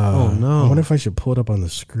 Oh no! I wonder if I should pull it up on the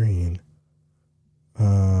screen.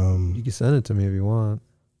 You can send it to me if you want.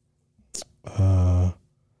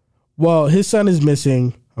 Well, his son is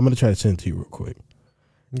missing. I'm gonna try to send it to you real quick.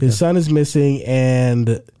 Okay. His son is missing,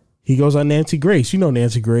 and he goes on Nancy Grace. You know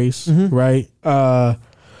Nancy Grace, right?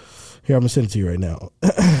 Here, I'm gonna send it to you right now.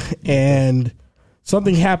 And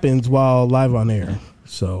something happens while live on air.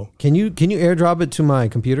 So can you airdrop it to my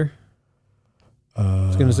computer? I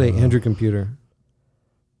was gonna say Andrew computer.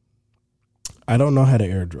 I don't know how to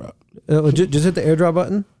airdrop. Just hit the airdrop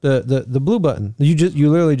button, the blue button. You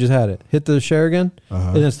literally just had it. Hit the share again,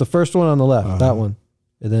 and it's the first one on the left. That one,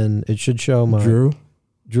 and then it should show my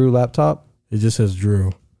Drew laptop. It just says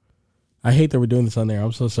Drew. I hate that we're doing this on there.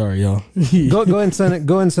 I'm so sorry, y'all. go ahead and send it.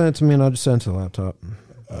 Go ahead and send it to me, and I'll just send it to the laptop.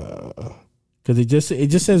 Because it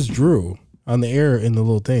just says Drew on the air in the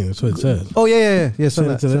little thing. That's what it says. Oh yeah. Send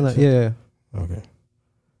that. Yeah. Okay.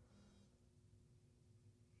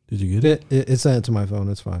 Did you get it? It sent it to my phone.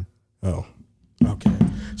 It's fine. Oh, okay.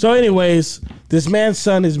 So, anyways, this man's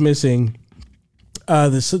son is missing.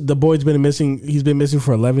 The boy's been missing. He's been missing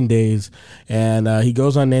for 11 days, and he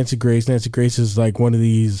goes on Nancy Grace. Nancy Grace is like one of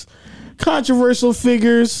these controversial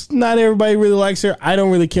figures. Not everybody really likes her. I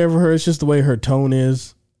don't really care for her. It's just the way her tone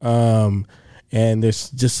is. And there's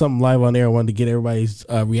just something live on there. I wanted to get everybody's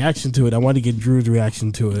reaction to it. I wanted to get Drew's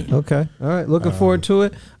reaction to it. Okay. All right. Looking forward to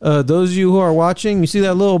it. Those of you who are watching, you see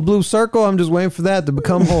that little blue circle? I'm just waiting for that to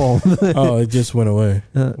become whole. Oh, it just went away.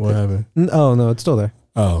 What happened? Oh, no, it's still there.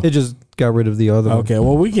 Oh. It just got rid of the other one. Okay.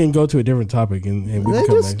 Well, we can go to a different topic and we can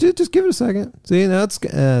come back. Just give it a second. See, now it's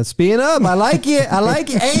speeding up. I like it.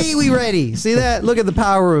 Hey, we ready. See that? Look at the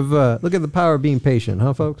power of being patient,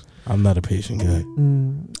 huh, folks? I'm not a patient guy.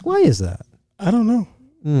 Why is that? I don't know.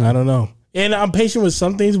 I don't know. And I'm patient with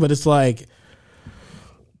some things, but it's like,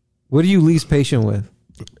 what are you least patient with?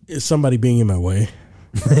 It's somebody being in my way.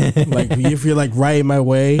 Like if you're like right in my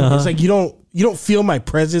way, it's like you don't feel my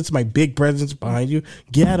presence, my big presence behind you.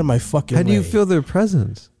 Get out of my fucking way. How do you feel their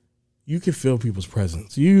presence? You can feel people's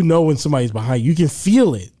presence. You know when somebody's behind you. You can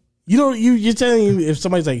feel it. You're telling me if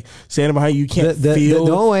somebody's like standing behind you, you can't feel.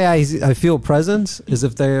 The only way I feel presence is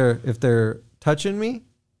if they're touching me.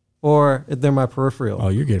 Or they're my peripheral. Oh,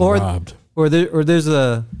 you're getting robbed. Or there's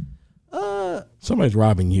a... somebody's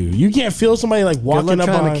robbing you. You can't feel somebody like walking up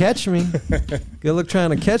trying to catch me. Good luck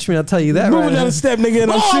trying to catch me. I'll tell you that moving right down now. A step, nigga,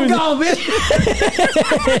 and I'm shooting. I'm gone, bitch.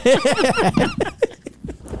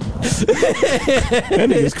 That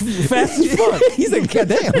nigga's fast as fuck. He's like,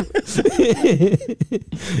 goddamn.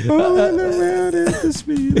 Rolling around at the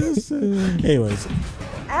speed of sound. Anyways.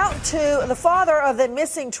 Out to the father of the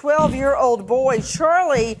missing 12-year-old boy,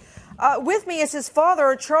 Charlie. With me is his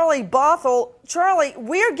father, Charlie Bothell. Charlie,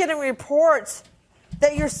 we're getting reports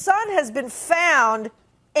that your son has been found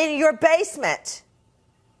in your basement.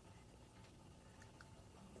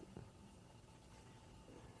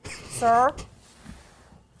 Sir?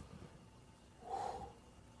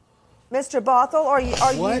 Mr. Bothell, are you...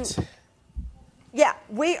 What? Yeah,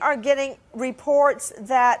 we are getting reports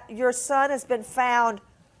that your son has been found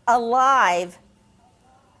alive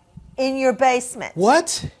in your basement.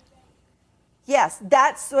 What? Yes,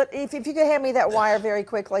 that's what. If you could hand me that wire very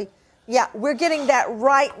quickly. Yeah, we're getting that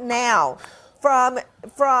right now. from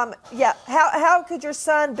how could your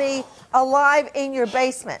son be alive in your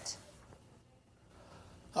basement?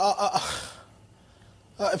 Oh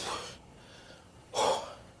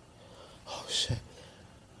shit.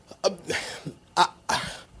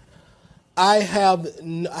 I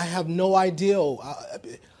have no idea.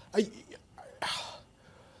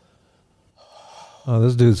 Oh,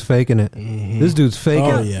 this dude's faking it. This dude's faking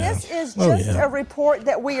Oh, it. yeah. This is just a report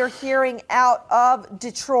that we are hearing out of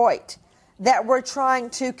Detroit that we're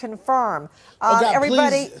trying to confirm. God,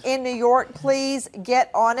 Everybody please. in New York, please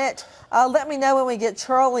get on it. Let me know when we get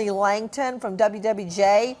Charlie Langton from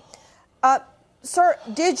WWJ. Sir,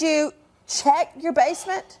 did you check your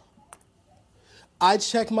basement? I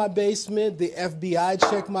checked my basement. The FBI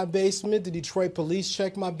checked my basement. The Detroit police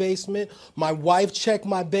checked my basement. My wife checked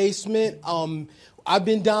my basement. I've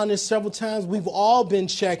been down there several times. We've all been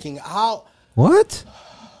checking. What?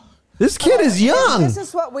 This kid is young. This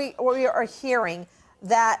is what we are hearing,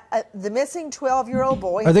 that the missing 12-year-old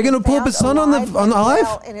boy. Are they going to pull up his son on the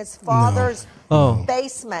live? In his father's Oh.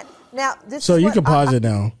 basement. Now, this So is you what can pause it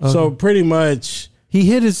now. So pretty much. He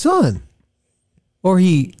hit his son. Or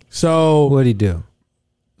what'd he do?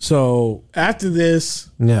 So after this,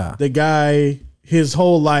 Yeah. the guy, his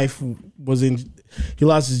whole life was he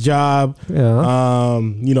lost his job. Yeah.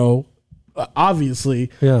 Obviously.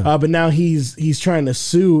 Yeah. But now he's trying to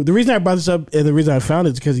sue. The reason I brought this up and the reason I found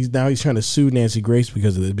it is because he's trying to sue Nancy Grace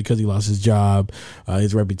because of it, because he lost his job.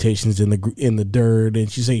 His reputation's in the dirt,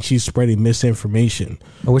 and she's saying she's spreading misinformation.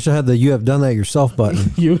 I wish I had the "you have done that yourself"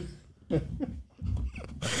 button.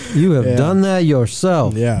 You have done that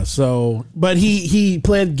yourself. Yeah. So, but he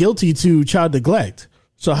pled guilty to child neglect.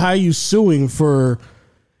 So how are you suing for?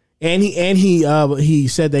 And he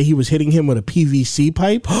said that he was hitting him with a PVC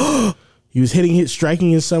pipe. He was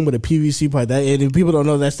striking his son with a PVC pipe. That, and if people don't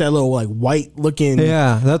know, that's that little like white looking.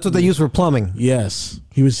 Yeah, that's what they use for plumbing. Yes,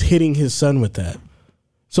 he was hitting his son with that.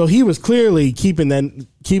 So he was clearly keeping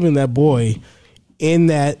that boy in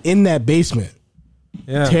that basement.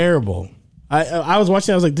 Yeah. Terrible. I was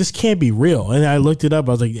watching. I was like, this can't be real. And I looked it up.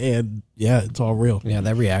 I was like, yeah, it's all real. Yeah,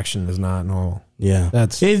 that reaction is not normal. Yeah,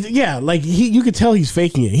 That's- like you could tell he's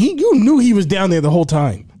faking it. You knew he was down there the whole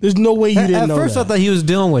time. There's no way you didn't know. At first, that. I thought he was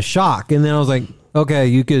dealing with shock, and then I was like, okay,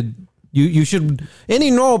 you should. Any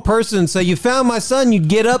normal person say you found my son, you'd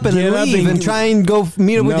get up and leave and try and go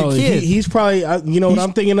meet up with your kid. He's probably, what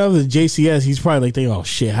I'm thinking of is JCS. He's probably like thinking, oh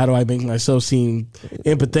shit, how do I make myself seem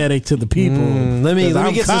empathetic to the people? Let me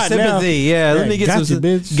get some sympathy. Yeah, let me get gotcha, some.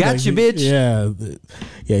 bitch. Gotcha, bitch.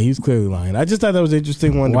 Yeah, he's clearly lying. I just thought that was an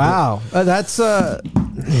interesting one. Wow, that's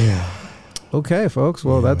yeah. Okay, folks.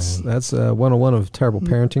 Well, that's 101 of terrible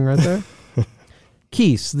parenting right there.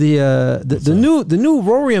 Keith, the new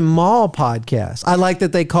Rory and Mal podcast. I like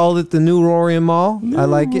that they called it the new Rory and Mal. I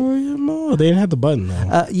like it. Rory and Mal. They didn't have the button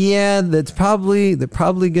though. Yeah, they're probably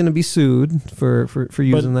going to be sued for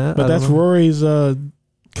using that. But that's Rory's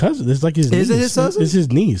cousin. It's like his niece. Is it his cousin? It's his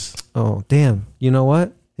niece. Oh, damn. You know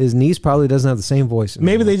what? His niece probably doesn't have the same voice.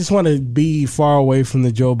 Maybe they just want to be far away from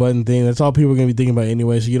the Joe Budden thing. That's all people are going to be thinking about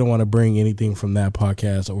anyway. So you don't want to bring anything from that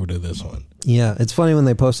podcast over to this one. Yeah, it's funny when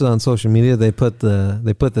they posted on social media. They put the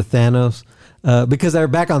Thanos because they're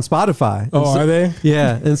back on Spotify. Oh, are they?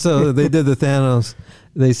 Yeah, and so they did the Thanos.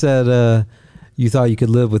 They said, "You thought you could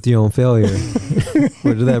live with your own failure.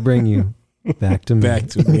 Where did that bring you? Back to me. Back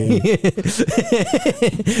to me."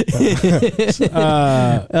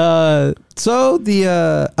 So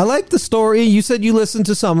I like the story. You said you listened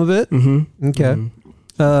to some of it. Mm-hmm. Okay. Mm-hmm.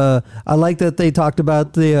 I like that they talked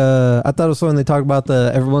about I thought it was fun when they talked about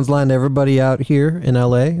everyone's lined everybody out here in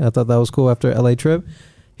LA. I thought that was cool after LA trip.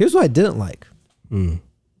 Here's what I didn't like. The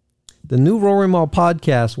new Rory Mal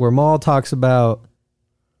podcast where Mal talks about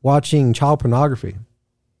watching child pornography.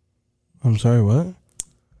 I'm sorry, what?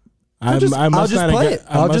 I'll just play it.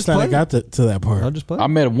 I must not have got to that part. I'll just play it. I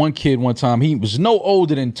met one kid one time. He was no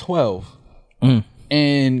older than 12.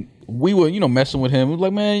 And we were, messing with him. We was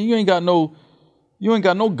like, man, you ain't got no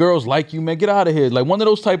girls like you, man. Get out of here. Like one of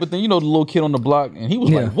those type of things, the little kid on the block. And he was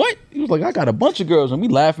like, what? He was like, I got a bunch of girls. And we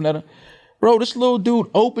laughing at him. Bro, this little dude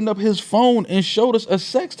opened up his phone and showed us a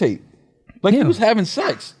sex tape. Like he was having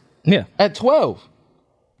sex. Yeah. At 12.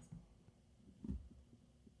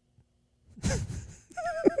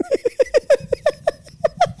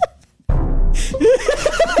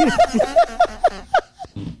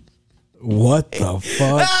 What the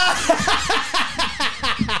fuck?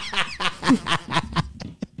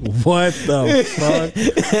 What the fuck?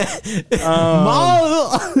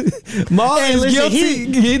 Mal is guilty.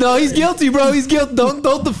 He's guilty, bro. He's guilty.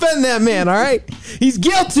 Don't defend that man. All right, he's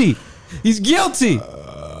guilty. He's guilty.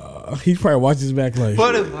 He probably watched his back like,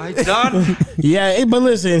 What have I done? yeah. But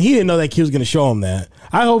listen, he didn't know that kid was gonna show him that.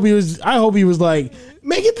 I hope he was like,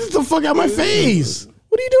 man, get this the fuck out of my face.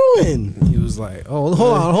 What are you doing? He was like, "Oh,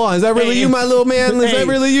 hold on. Is that really you, my little man? Is that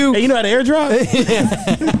really you?" Hey, you know how to airdrop?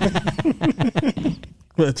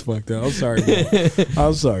 That's fucked up. I'm sorry, Mom.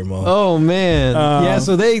 I'm sorry, Mom. Oh man, yeah.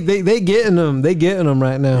 So they getting them. They getting them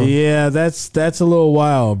right now. Yeah, that's a little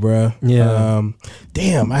wild, bro. Yeah.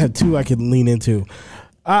 Damn, I have two I can lean into.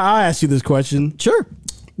 I'll ask you this question. Sure.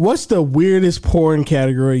 What's the weirdest porn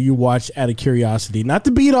category you watched out of curiosity? Not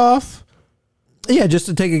to beat off. Yeah, just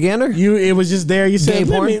to take a gander. It was just there. You said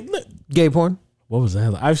Gay porn. Gay porn. What was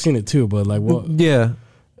that? I've seen it too, but like what? Yeah.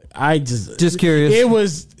 I just curious. It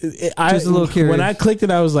was I Just a little curious. When I clicked it,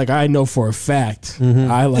 I was like, I know for a fact.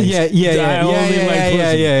 I like Yeah.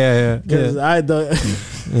 Because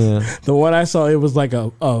the one I saw, it was like a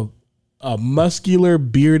muscular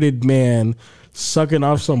bearded man sucking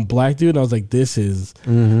off some black dude. And I was like, this is.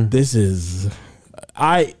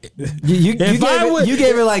 You gave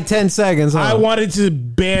it like 10 seconds. Huh? I wanted to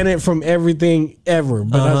ban it from everything ever,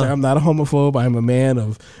 but I was like, I'm not a homophobe. I'm a man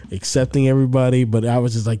of accepting everybody. But I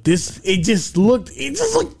was just like, this. It just looked.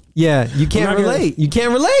 Yeah, you can't relate. You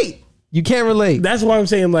can't relate. You can't relate. That's why I'm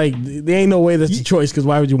saying, like, there ain't no way that's the choice. Because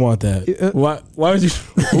why would you want that? Why would you?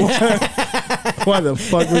 Why the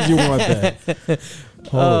fuck would you want that?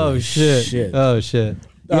 Oh shit! Oh shit!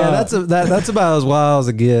 Yeah, that's about as wild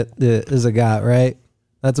as I got. Right?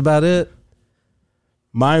 That's about it.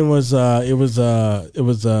 Mine was it was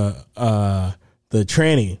the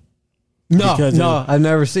tranny. No, I've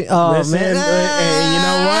never seen. Oh listen, man! Hey, you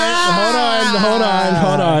know what?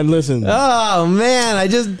 Hold on. Listen. Oh man!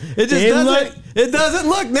 It doesn't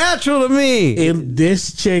look natural to me.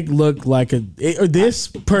 This chick looked like this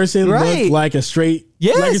person looked like a straight,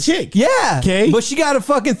 like a chick. Yeah. Okay. But she got a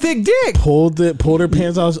fucking thick dick. Pulled her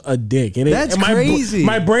pants off a dick. And that's crazy.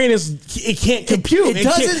 My brain it can't compute.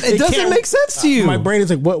 It doesn't make sense to you. My brain is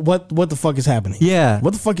like, what the fuck is happening? Yeah.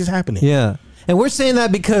 What the fuck is happening? Yeah. And we're saying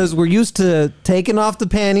that because we're used to taking off the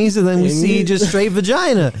panties and then we see just straight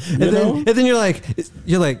vagina. And then you're like,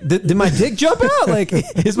 did my dick jump out? Like,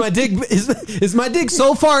 is my dick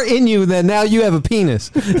so far in you that now you have a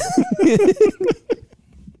penis?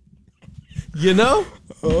 You know?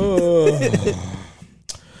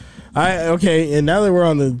 Okay, and now that we're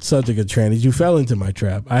on the subject of trannies, you fell into my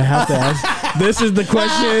trap. I have to ask. This is the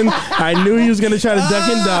question. I knew he was going to try to duck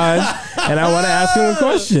and dodge, and I want to ask him a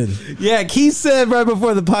question. Yeah, Keith said right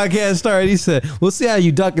before the podcast started, he said, we'll see how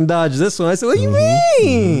you duck and dodge this one. I said, what do you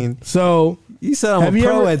mean? So you said I'm a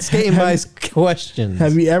pro at skating by questions.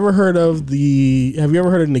 Have you ever heard of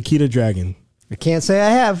Nikita Dragon? I can't say I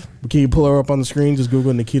have. Can you pull her up on the screen? Just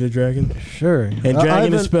Google Nikita Dragon. Sure. And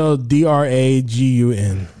Dragon is spelled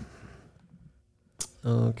Dragun.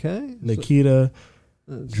 Okay. Nikita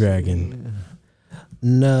Dragon.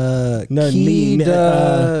 Nikita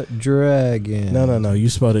Dragon. No. You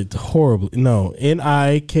spelled it horribly. No.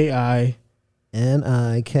 Niki.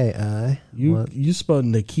 Niki. You spelled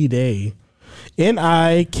Nikita.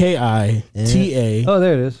 Nikita. Oh,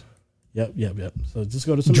 there it is. Yep. So just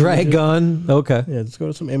go to some Dragon. Images. Okay. Yeah, just go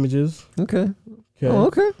to some images. Okay. Oh,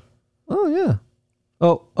 okay. Oh, yeah.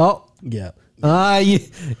 Oh. Yeah.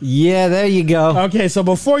 Yeah, there you go. Okay, so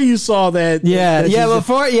before you saw that,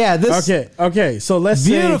 this okay. So let's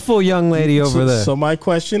beautiful young lady over there. So my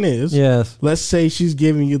question is, yes, let's say she's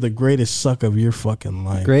giving you the greatest suck of your fucking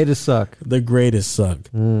life, the greatest suck,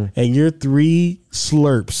 and you're 3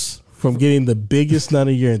 slurps from getting the biggest nut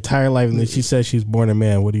of your entire life, and then she says she's born a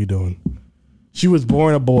man. What are you doing? She was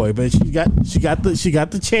born a boy, but she got the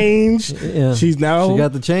change. Yeah. She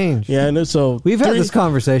got the change. Yeah, and so we've had this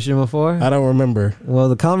conversation before. I don't remember. Well,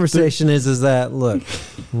 the conversation is that look,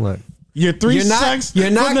 you're 3 sucks.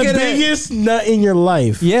 You're not the biggest nut in your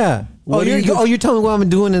life. Yeah. You're telling me what I'm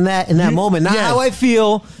doing in that moment, not how I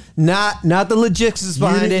feel. Not the logistics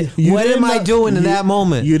behind it. What am I doing in that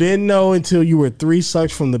moment? You didn't know until you were 3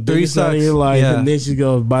 sucks from the biggest nut in your life, and then she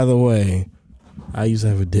goes, "By the way, I used to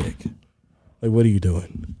have a dick." Like, what are you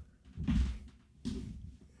doing?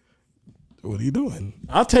 What are you doing?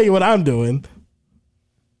 I'll tell you what I'm doing.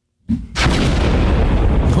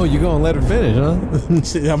 Oh, you're going to let her finish, huh?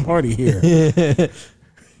 I'm already here.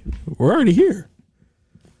 We're already here.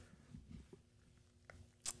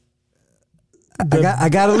 I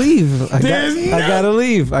gotta leave. I gotta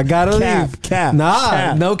leave. Cap.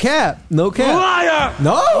 No cap. Liar!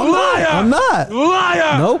 No, liar! I'm not.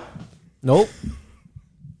 Liar! Nope.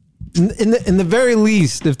 In the very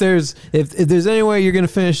least, if there's any way you're gonna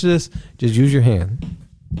finish this, just use your hand.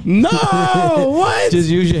 No, what? Just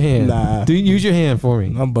use your hand. Nah. Use your hand for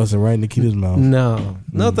me. I'm busting right in Nikita's mouth.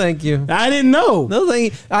 No, thank you. I didn't know. No,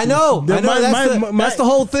 thank you. I know. That's the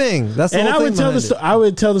whole thing. That's the And whole I thing. would tell I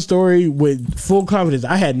would tell the story with full confidence.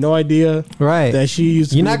 I had no idea, right, that she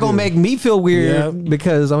used. You're not gonna make me feel weird Yeah.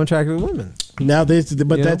 because I'm attracted to women. Now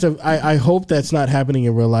I hope that's not happening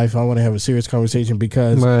in real life. I want to have a serious conversation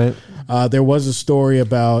because Right. There was a story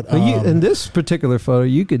about But in this particular photo,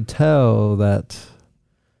 you could tell that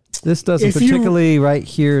this doesn't If you- particularly right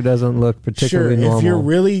here doesn't look particularly normal. If you're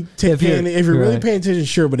really If you're really right. paying attention,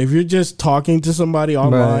 sure. But if you're just talking to somebody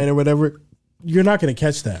online or whatever, you're not going to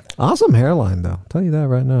catch that. Awesome hairline, though. I'll tell you that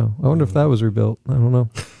right now. I wonder if that was rebuilt. I don't know.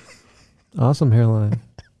 Awesome hairline.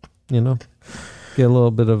 You know, get a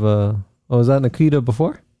little bit of a. Oh, was that Nikita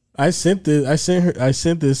before? I sent this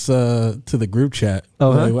to the group chat.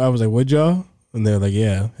 Oh, huh? I was like, "Would y'all?" And they're like,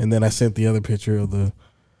 "Yeah." And then I sent the other picture of of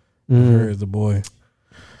her as the boy.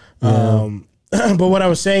 Yeah. But what I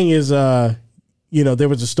was saying is, there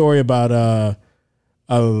was a story about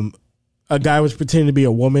a guy was pretending to be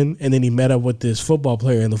a woman, and then he met up with this football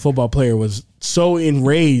player, and the football player was so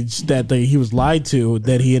enraged that he was lied to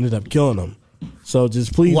that he ended up killing him. So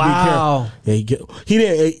just please be careful. Yeah, he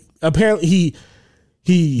didn't. Apparently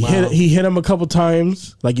he hit him a couple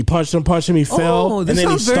times. Like he punched him. He fell, and then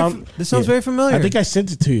he stomped. This sounds very familiar. I think I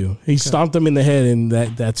sent it to you. He stomped him in the head, and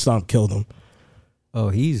that stomp killed him. Oh,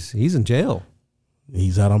 he's in jail.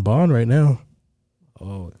 He's out on bond right now.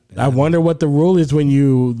 Oh, I wonder what the rule is when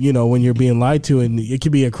when you're being lied to, and it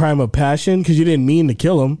could be a crime of passion because you didn't mean to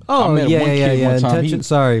kill him. Oh, met one kid one time. Intention.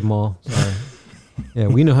 Sorry, Maul. Sorry. Yeah,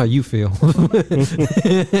 we know how you feel.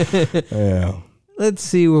 Yeah, Let's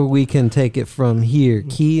see where we can take it from here.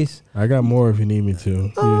 Keys. I got more if you need me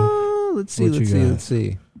to. Let's see. What you Let's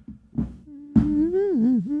see. got? Let's see.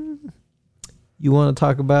 You want to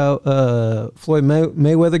talk about Floyd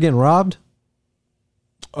Mayweather getting robbed?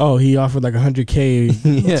 Oh, he offered like $100K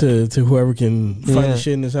Yeah. to whoever can find Yeah. the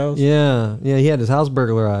shit in his house. Yeah. He had his house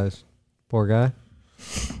burglarized. Poor guy.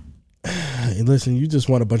 Hey, listen, you just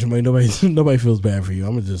want a bunch of money. Nobody feels bad for you.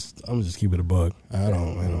 I'm gonna just keep it a bug. I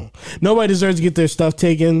don't. Nobody deserves to get their stuff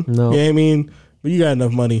taken. No. You know what I mean? But you got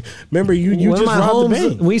enough money. Remember, you One just of my robbed the homes,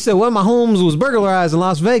 bank. we said one of my homes was burglarized in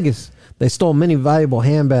Las Vegas. They stole many valuable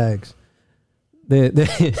handbags.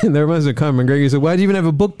 There was a comment. Gregory said, "Why do you even have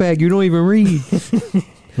a book bag? You don't even read."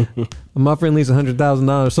 I'm offering at least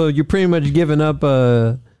 $100,000. So you're pretty much giving up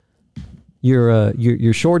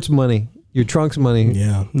your shorts money, your trunks money.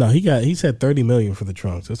 Yeah. No, he said $30 million for the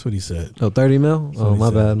trunks. That's what he said. Oh, 30 mil? Oh,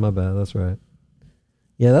 what he said. my bad. That's right.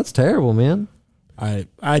 Yeah, that's terrible, man. I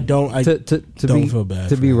don't feel bad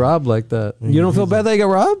to for be him. robbed like that. You don't feel bad that he got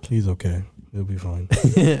robbed? He's okay. He'll be fine.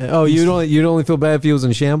 Oh, you'd only feel bad if he was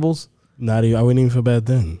in shambles? I wouldn't even feel bad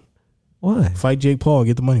then. Why? Fight Jake Paul,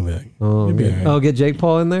 get the money back. Oh, You'll be okay. all right. Oh, get Jake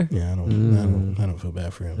Paul in there? Yeah, I don't feel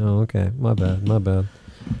bad for him. Oh, okay. My bad.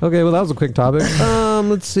 Okay, well, that was a quick topic.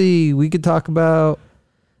 Let's see. We could talk about,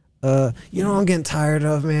 I'm getting tired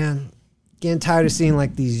of, man. Getting tired of seeing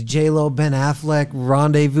like these J-Lo, Ben Affleck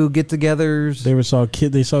rendezvous get-togethers. They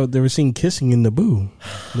were seen kissing in Naboo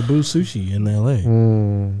sushi in L.A.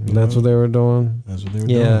 That's what they were doing. That's what they were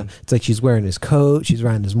Yeah, doing. it's like she's wearing his coat. She's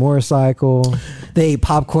riding his motorcycle. They ate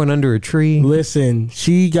popcorn under a tree. Listen,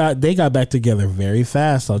 they got back together very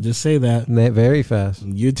fast. I'll just say that. Very fast.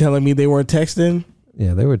 You're telling me they weren't texting?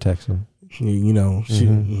 Yeah, they were texting.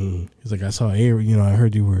 He's like, I saw I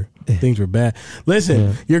heard things were bad.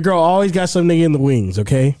 Listen, your girl always got something in the wings.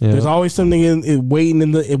 Okay, Yeah. there's always something waiting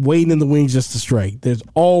in the wings just to strike. There's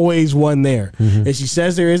always one there. If she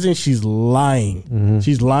says there isn't, she's lying.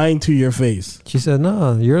 She's lying to your face. She said,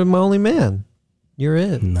 "No, you're my only man. You're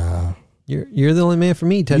it. Nah, you're the only man for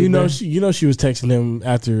me, Teddy." Bear." she was texting him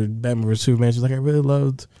after Batman vs Superman. She's like, I really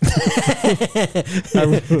loved.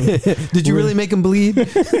 Did you really make him bleed?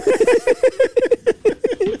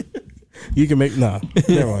 You can make never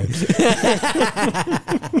mind.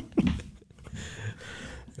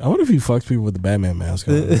 I wonder if he fucks people with the Batman mask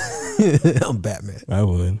on. I'm Batman. I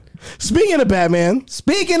would. Speaking of Batman,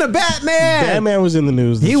 Batman was in the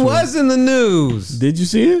news. He was in the news. Did you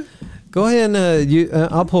see it? Go ahead and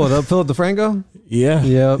I'll pull it up. Philip DeFranco. Yeah.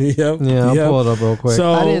 Yep. Yep. Yeah, I'll pull it up real quick.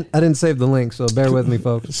 So I didn't save the link, so bear with me,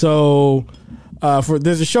 folks. So,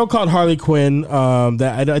 there's a show called Harley Quinn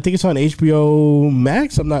that I think it's on HBO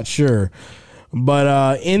Max. I'm not sure,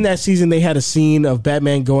 but in that season they had a scene of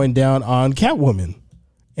Batman going down on Catwoman,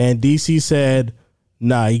 and DC said,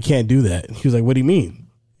 "Nah, you can't do that." He was like, "What do you mean?"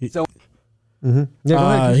 Yeah, go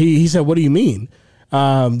ahead. He said, "What do you mean?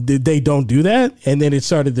 They don't do that?" And then it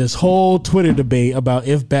started this whole Twitter debate about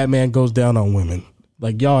if Batman goes down on women.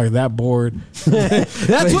 Like y'all are that bored.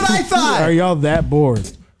 That's what I thought. Are y'all that bored?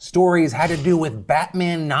 Stories had to do with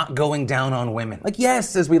Batman not going down on women. Like,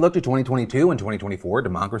 yes, as we look to 2022 and 2024,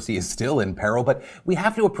 democracy is still in peril, but we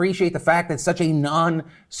have to appreciate the fact that such a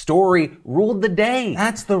non-story ruled the day.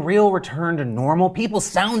 That's the real return to normal. People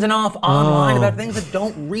sounding off online about things that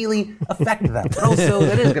don't really affect them. But also,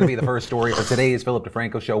 that is going to be the first story for today's Philip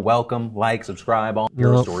DeFranco show. Welcome, like, subscribe. All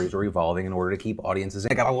hero stories are evolving in order to keep audiences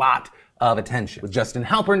in. I got a lot of attention, with Justin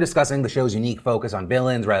Halpern discussing the show's unique focus on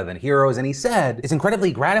villains rather than heroes, and he said, it's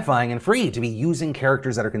incredibly gratifying and free to be using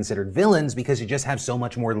characters that are considered villains because you just have so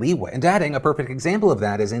much more leeway. And adding, a perfect example of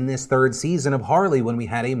that is in this third season of Harley when we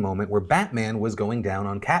had a moment where Batman was going down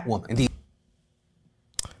on Catwoman. And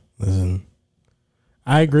Listen,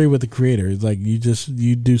 I agree with the creator. It's like you do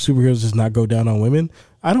superheroes just not go down on women.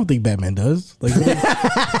 I don't think Batman does. Like,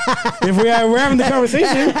 if we're having the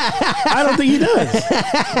conversation, I don't think he does.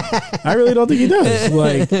 I really don't think he does.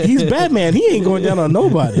 Like, he's Batman. He ain't going down on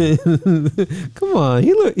nobody. Come on,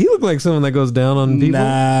 he look like someone that goes down on people.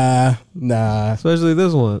 Nah. Especially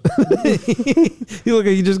this one. He look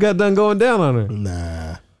like he just got done going down on her.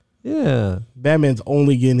 Nah. Yeah. Batman's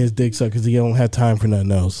only getting his dick sucked because he don't have time for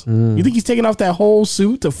nothing else. You think he's taking off that whole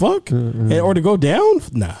suit to fuck or to go down?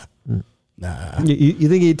 Nah. Nah. You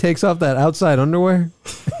think he takes off that outside underwear?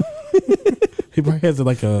 He probably has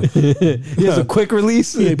like a. He has a quick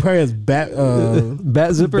release. Yeah, he probably has bat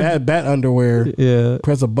zipper, bat underwear. Yeah.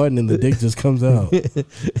 Press a button and the dick just comes out.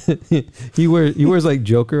 He wears like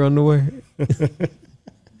Joker underwear.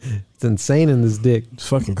 It's insane in this dick. It's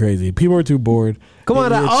fucking crazy. People are too bored. Come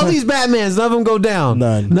on, all these Batmans, none of them go down.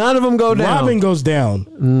 None of them go down. Robin goes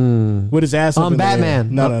down with his ass up on in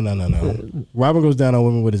Batman. The air. No. Robin goes down on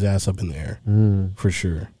women with his ass up in the air. For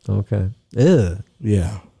sure. Okay. Ew.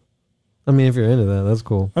 Yeah. I mean, if you're into that, that's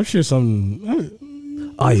cool. I'm sure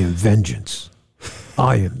some. I am vengeance.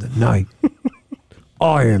 I am the night.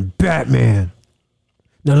 I am Batman.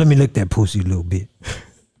 Now let me lick that pussy a little bit.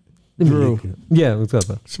 Drew. Yeah, what's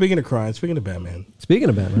up? Speaking of crime, speaking of Batman.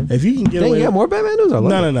 If you can get away, you got more Batman news?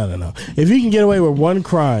 No. If you can get away with one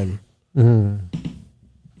crime, and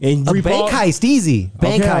a bank heist, easy.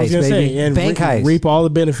 Bank heist, baby. And bank heist. Reap all the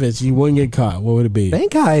benefits. You wouldn't get caught. What would it be?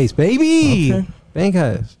 Bank heist, baby. Okay. Bank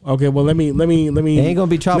heist. Okay, well let me. They ain't gonna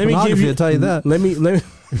be chopping pornography. I'll tell you that.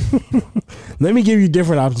 Let me give you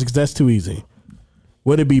different options because that's too easy.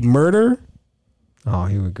 Would it be murder? Oh,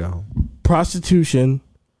 here we go. Prostitution.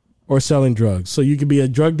 Or selling drugs. So you could be a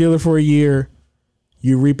drug dealer for a year.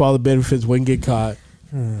 You reap all the benefits, wouldn't get caught.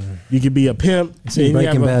 You could be a pimp. See,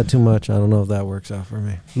 Breaking Bad too much. I don't know if that works out for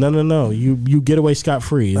me. No. You get away scot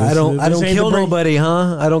free. I don't kill nobody,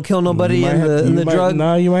 huh? I don't kill nobody in the drug.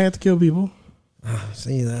 No, you might have to kill people.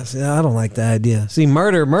 See, I don't like that idea. See,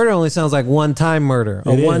 murder only sounds like one-time murder.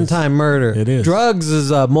 One-time murder. It is. Drugs is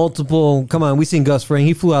multiple. Come on, we seen Gus Fring.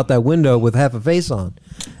 He flew out that window with half a face on.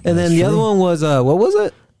 And then the other one was what was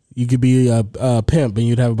it? You could be a pimp and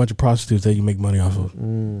you'd have a bunch of prostitutes that you make money off of.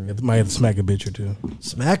 You might have to smack a bitch or two.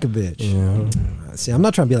 Smack a bitch. Yeah. See, I'm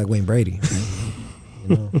not trying to be like Wayne Brady.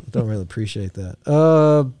 Don't really appreciate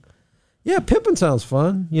that. Yeah, pimping sounds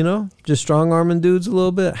fun. Just strong arming dudes a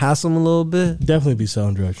little bit, hassle them a little bit. Definitely be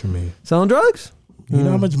selling drugs for me. Selling drugs? You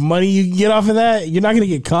know how much money you can get off of that? You're not going to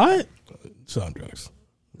get caught selling drugs.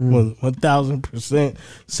 1,000%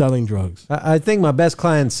 selling drugs. I think my best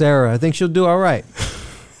client, Sarah, I think she'll do all right.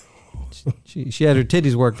 She had her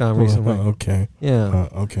titties worked on recently. Okay. Yeah.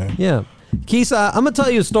 Okay. Yeah. Kisa, I'm going to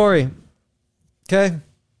tell you a story. Okay?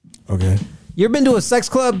 Okay. You ever been to a sex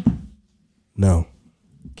club? No.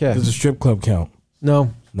 Okay. Does a strip club count?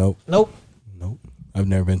 No. Nope. Nope. I've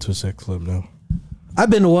never been to a sex club, no.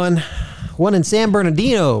 I've been to one in San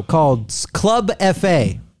Bernardino called Club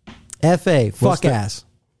FA. FA. Fuck ass.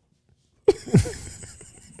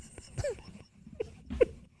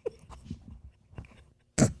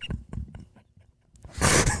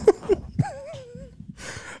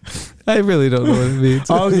 I really don't know what it means.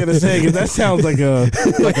 I was gonna say because that sounds like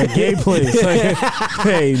a gay place. Like,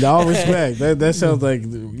 hey, all respect. That sounds like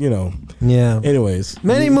Yeah. Anyways,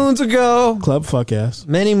 many moons ago, club fuck ass.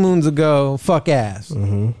 Many moons ago, fuck ass.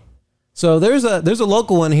 Mm-hmm. So there's a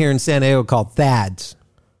local one here in San Diego called Thad's.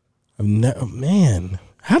 Man,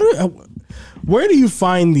 where do you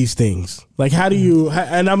find these things? Like, how do you?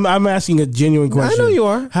 And I'm asking a genuine question. I know you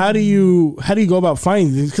are. How do you go about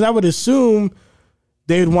finding these? Because I would assume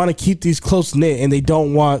they would want to keep these close knit, and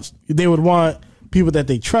they would want people that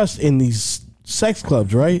they trust in these sex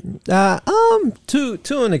clubs, right?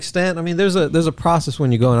 To an extent. I mean, there's a process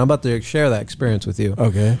when you go, and I'm about to share that experience with you.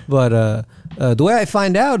 Okay. But the way I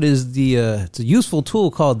find out is it's a useful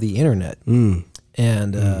tool called the internet.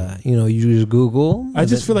 and you know, you just Google. I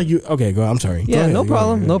just feel like you. Okay, go. I'm sorry. Yeah, no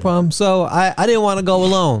problem, no problem. So I didn't want to go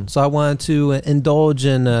alone, so I wanted to indulge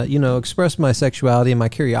and you know, express my sexuality and my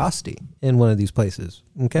curiosity in one of these places.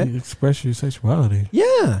 Okay, You express your sexuality.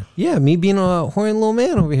 yeah. Me being a horny little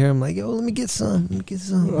man over here, I'm like, yo, let me get some. Okay.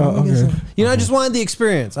 You know, I just wanted the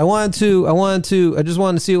experience. I just wanted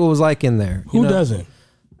to see what it was like in there. Who doesn't?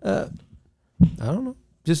 I don't know.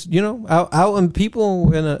 Just, you know, out in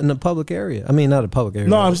people in a public area. I mean, not a public area.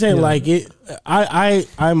 No, I'm saying you know. like it.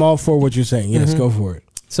 I'm all for what you're saying. Yes, go for it.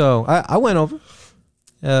 So I went over.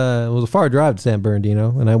 It was a far drive to San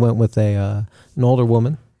Bernardino, and I went with an older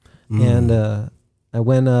woman, and I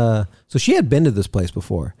went. So she had been to this place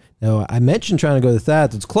before. Now I mentioned trying to go to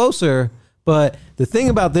Thad's. It's closer, but the thing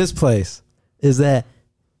about this place is that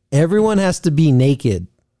everyone has to be naked.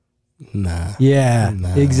 Nah. Yeah,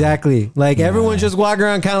 exactly. Like everyone's just walking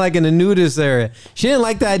around kind of like in a nudist area. She didn't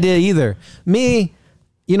like the idea either. Me,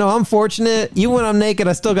 you know, I'm fortunate. Even when I'm naked,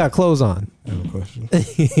 I still got clothes on. I have a question.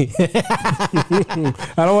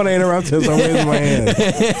 I don't want to interrupt this. I'm raising my hand.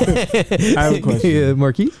 I have a question.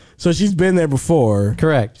 Marquise? So she's been there before.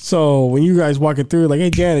 Correct. So when you guys walking through, like,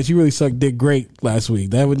 hey, Janet, she really sucked dick great last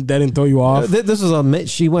week. That didn't throw you off? This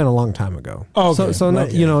was she went a long time ago. Oh, okay. So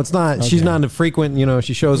not, you know, it's not, she's not a frequent, you know,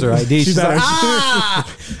 she shows her ID. She's like,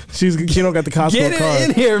 she don't got the Costco get card.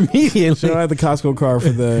 in here immediately. She don't have the Costco card for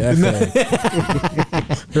the FA.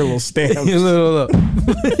 Her little stamp.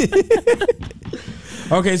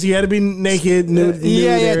 Okay, so you had to be naked.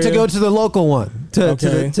 To go to the local one. To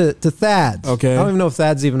Thad's. Okay. I don't even know if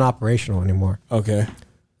Thad's even operational anymore. Okay.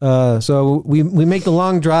 So we make the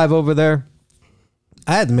long drive over there.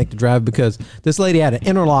 I had to make the drive because this lady had an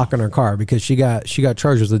interlock in her car because she got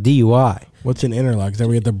charged with a DUI. What's an interlock? Is that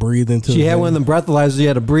where you have to breathe into? She had one of them breathalyzers. You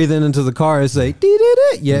had to breathe into the car and say,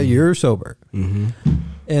 yeah, you're sober. Mm-hmm.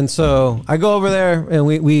 And so I go over there and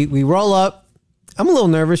we roll up. I'm a little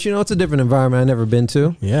nervous. You know, it's a different environment I've never been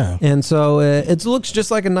to. Yeah. And so it looks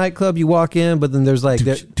just like a nightclub. You walk in, but then there's like...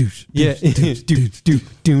 They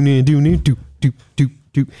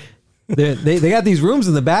got these rooms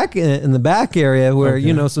in the back area where,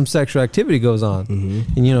 you know, some sexual activity goes on. Mm-hmm.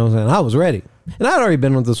 And, you know, and I was ready. And I'd already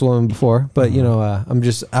been with this woman before, but, you know, I'm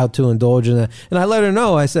just out to indulge in that. And I let her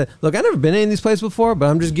know. I said, look, I've never been in these places before, but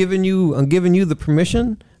I'm giving you the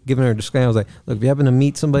permission, giving her a disclaimer. I was like, look, if you happen to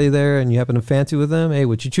meet somebody there and you happen to fancy with them, hey,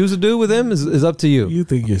 what you choose to do with them is up to you. You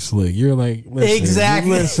think you're slick. You're like, listen,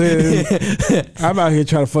 exactly. Listen, I'm out here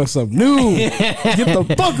trying to fuck something new. Get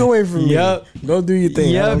the fuck away from me. Yep. Go do your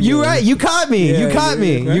thing. Yep, you right. You caught me. Yeah, you caught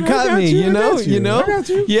me. I You caught me. You know. I got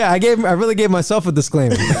you. Yeah, I really gave myself a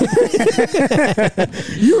disclaimer.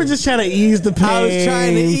 You were just trying to ease the pain. I was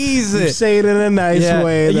trying to ease it. You say it in a nice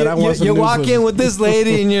way. That I want some you new walk pussy. in with this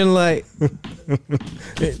lady and you're like,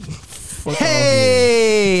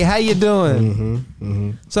 hey, how you doing?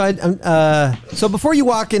 So so before you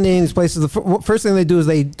walk into any of these places, the first thing they do is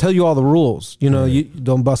they tell you all the rules. You know, you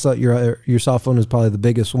don't bust out your cell phone is probably the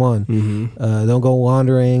biggest one. Don't go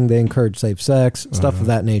wandering. They encourage safe sex, stuff of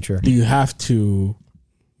that nature. Do you have to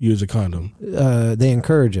use a condom? They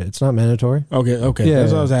encourage it. It's not mandatory. Okay. Yeah.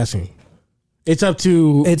 That's what I was asking. It's up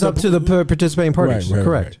to the participating parties. Right,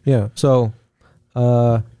 Correct. right. Yeah. So,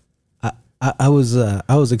 I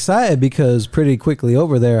was excited because pretty quickly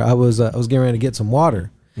over there I was getting ready to get some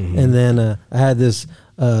water, and then I had this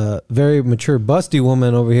very mature busty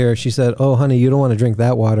woman over here. She said, "Oh, honey, you don't want to drink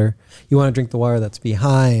that water. You want to drink the water that's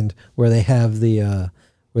behind where they have the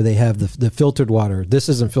filtered water. This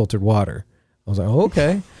isn't filtered water." I was like, oh,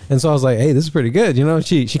 okay. And so I was like, hey, this is pretty good. You know,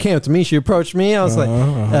 she came up to me. She approached me. I was like,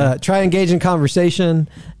 try to engage in conversation.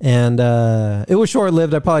 And it was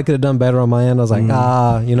short-lived. I probably could have done better on my end. I was like,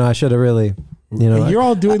 you know, I should have really, you know. You're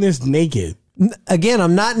all doing this naked. Again,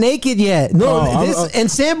 I'm not naked yet. No, and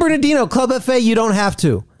San Bernardino, Club FA, you don't have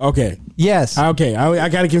to. Okay. Yes. Okay. I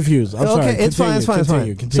got it confused. I'm sorry. Okay, it's fine.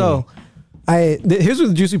 Continue. So here's where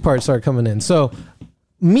the juicy parts start coming in. So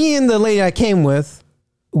me and the lady I came with,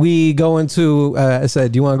 we go into, I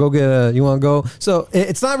said, do you want to go So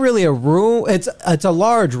it's not really a room. It's a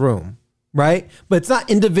large room, right? But it's not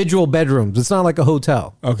individual bedrooms. It's not like a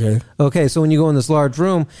hotel. Okay. So when you go in this large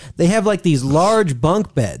room, they have like these large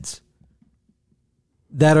bunk beds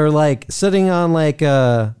that are like sitting on like, you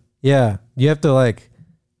have to like,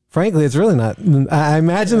 frankly, it's really not. I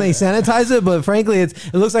imagine they sanitize it, but frankly,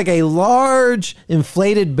 it looks like a large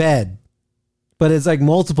inflated bed. but it's like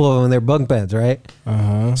multiple of them in their bunk beds, right?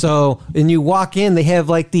 So, and you walk in, they have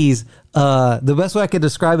like these. The best way I could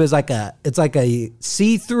describe it is it's like a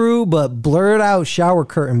see-through but blurred out shower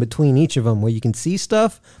curtain between each of them, where you can see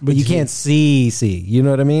stuff, but you can't see. You know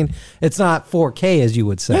what I mean? It's not 4K as you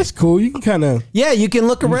would say. That's cool. You can kind of you can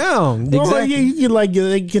look around. Well, Exactly. you can like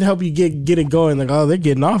they can help you get it going. Like, oh, they're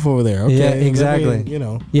getting off over there. Okay, Yeah, exactly. I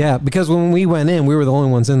mean, Yeah, because when we went in, we were the only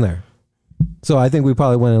ones in there. So I think we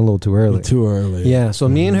probably went in a little too early. Too early. Yeah. So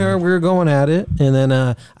me and her, we were going at it, and then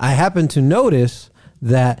I happened to notice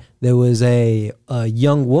that there was a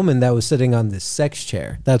young woman that was sitting on this sex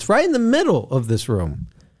chair that's right in the middle of this room.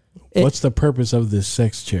 What's the purpose of this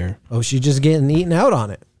sex chair? Oh, she's just getting eaten out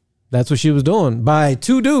on it. That's what she was doing by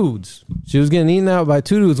two dudes. She was getting eaten out by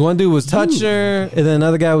two dudes. One dude was touching her, and then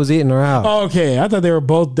another guy was eating her out. Oh, okay, I thought they were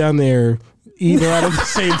both down there eating her out at the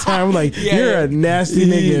same time. I'm like, you're a nasty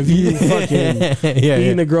nigga if you fucking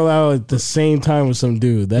eating a girl out at the same time with some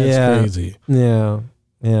dude. That's crazy. Yeah.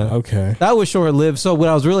 Okay. That was short lived. So what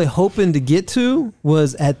I was really hoping to get to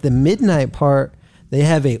was at the midnight part, they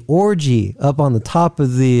have a orgy up on the top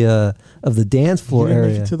of the dance floor You didn't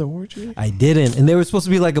area. make it to the orgy? I didn't, and they were supposed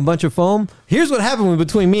to be like a bunch of foam. Here's what happened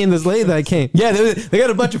between me and this lady that came. Yeah, they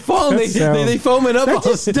got a bunch of foam. They foam it up. That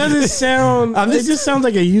just doesn't sound. It just sounds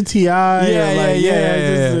like a UTI.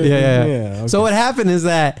 Yeah. So what happened is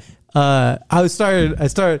that I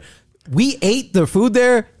started. We ate the food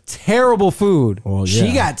there. Terrible food. Well,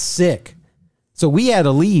 She got sick. So we had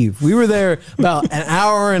to leave. We were there about an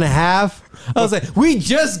hour and a half. I was like, we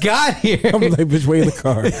just got here. I'm like, bitch, wait in the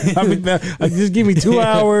car. Just give me 2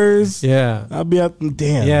 hours. Yeah. I'll be up.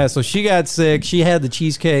 Damn. Yeah, so she got sick. She had the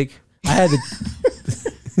cheesecake. I had the...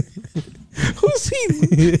 Who's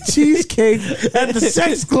eating cheesecake at the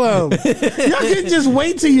sex club? Y'all couldn't just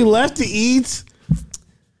wait till you left to eat.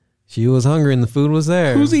 She was hungry and the food was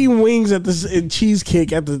there. Who's eating wings at the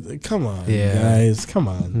cheesecake at the? Come on, guys, come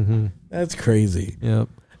on. Mm-hmm. That's crazy. Yep.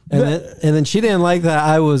 And then she didn't like that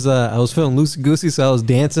I was feeling loosey goosey, so I was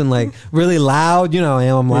dancing like really loud. You know,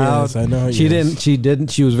 I'm loud. Yes, I know. She didn't.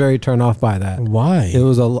 She was very turned off by that. Why? It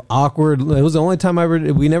was awkward. It was the only time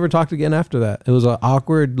we never talked again after that. It was an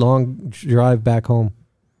awkward long drive back home.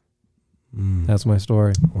 That's my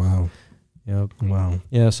story. Wow. Yep. Wow.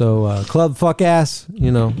 Yeah. So club fuck ass.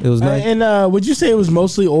 You know, it was nice. And would you say it was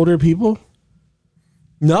mostly older people?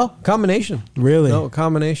 No, combination. Really? No,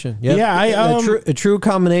 combination. Yep. Yeah, a true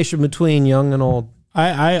combination between young and old.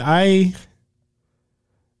 I've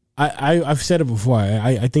said it before.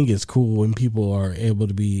 I think it's cool when people are able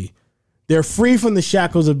to be, they're free from the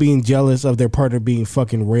shackles of being jealous of their partner being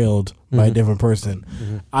fucking railed by a different person.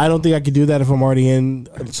 I don't think I could do that if I'm already in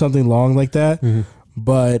something long like that.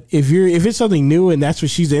 But if it's something new and that's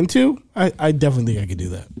what she's into, I definitely think I could do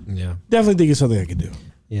that. Yeah. Definitely think it's something I could do.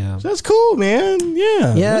 Yeah. So that's cool, man.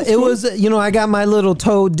 Yeah. Yeah, it was, I got my little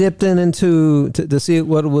toe dipped in to see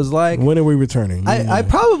what it was like. When are we returning? I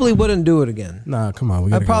probably wouldn't do it again. Nah, come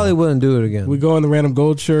on. I probably wouldn't do it again. We go in the random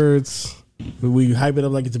gold shirts. We hype it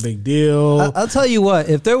up like it's a big deal. I'll tell you what,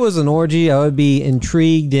 if there was an orgy, I would be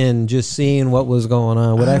intrigued in just seeing what was going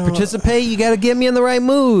on. Would I participate? You got to get me in the right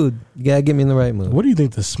mood. What do you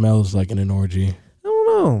think the smell is like in an orgy? I don't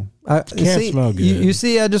know. Can't smell good. You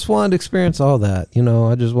see, I just wanted to experience all that.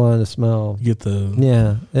 I just wanted to smell. Get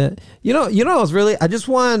the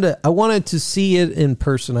I wanted to see it in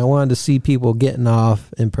person. I wanted to see people getting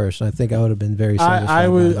off in person. I think I would have been very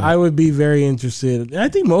satisfied. I would be very interested. I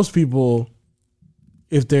think most people,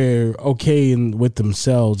 if they're okay with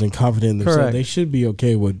themselves and confident in themselves, Correct. they should be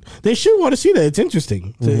okay with. They should want to see that. It's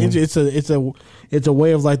interesting. It's a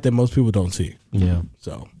way of life that most people don't see. Yeah.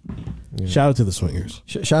 So, shout out to the swingers.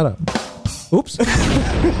 Shout out. Oops.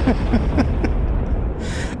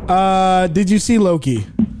 Did you see Loki?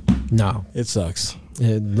 No. It sucks.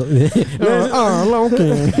 Loki.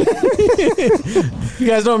 You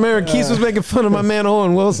guys don't remember Keith was making fun of my man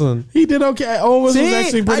Owen Wilson. He did okay. Owen Wilson was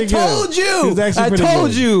actually pretty good. I told you. He was actually I pretty told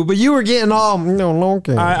good. you, but you were getting all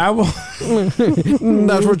Loki. I will.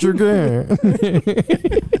 That's what you're getting.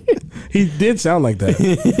 He did sound like that.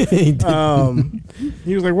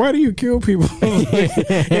 He was like, "Why do you kill people?"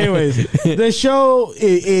 Anyways, the show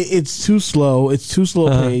it's too slow. It's too slow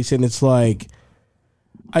paced, and it's like,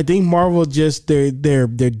 I think Marvel just their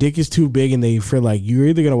dick is too big, and they feel like you're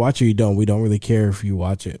either gonna watch it or you don't. We don't really care if you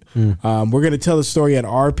watch it. We're gonna tell the story at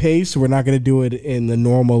our pace. We're not gonna do it in the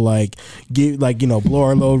normal blow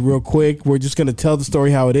our load real quick. We're just gonna tell the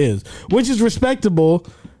story how it is, which is respectable,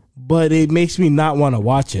 but it makes me not want to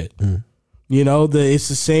watch it. It's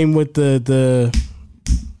the same with the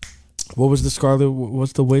What was the Scarlet?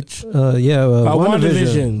 What's the witch?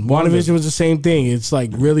 WandaVision. WandaVision was the same thing. It's like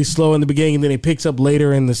really slow in the beginning, and then it picks up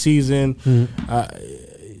later in the season.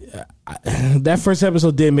 That first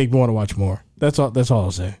episode didn't make me want to watch more. That's all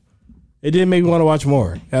I'll say. It didn't make me want to watch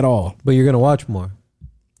more at all. But you're gonna watch more.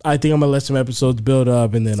 I think I'm gonna let some episodes build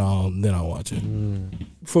up, and then I'll watch it.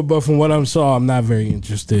 But from what I saw, I'm not very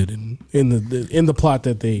interested in the plot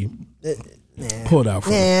that they pulled out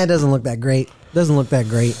from. Yeah, it doesn't look that great.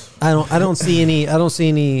 I don't see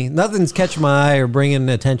any. Nothing's catching my eye or bringing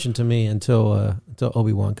attention to me until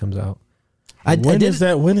Obi-Wan comes out. When is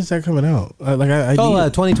that coming out?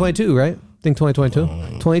 2022, right? I think 2022.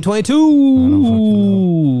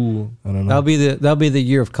 2022. I don't know. That'll be the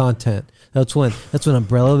year of content. That's when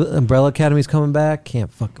Umbrella Academy's coming back.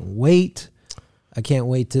 Can't fucking wait. I can't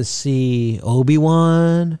wait to see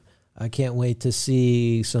Obi-Wan. I can't wait to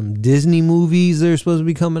see some Disney movies that are supposed to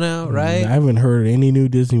be coming out, right? I haven't heard any new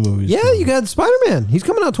Disney movies. Yeah, you got Spider-Man. He's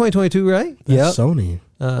coming out 2022, right? That's Sony.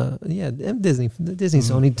 Disney,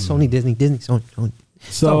 Sony, Sony.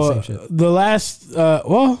 So the last, I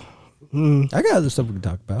got other stuff we can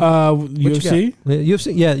talk about. UFC.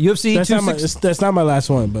 UFC. That's not my last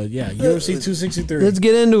one, but yeah, UFC 263. Let's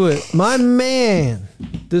get into it. My man,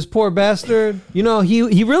 this poor bastard. You know,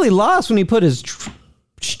 he really lost when he put his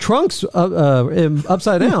trunks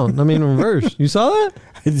upside down. I mean, in reverse. You saw that?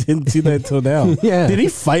 I didn't see that till now. Yeah. Did he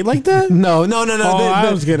fight like that? No.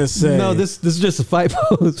 I was gonna say no. This is just a fight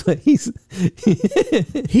pose. But he just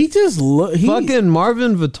fucking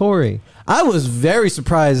Marvin Vettori. I so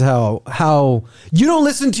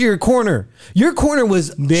your corner. Your corner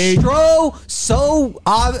was so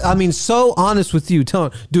honest with you,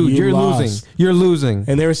 telling dude, you're losing. You're losing.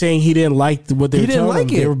 And they were saying he didn't like what they were telling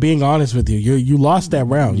him. They were being honest with you. You lost that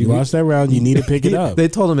round. You lost that round. You need to pick it up. They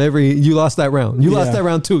told him you lost that round. You lost that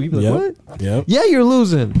round too. You'd be like, what? Yep. Yeah, you're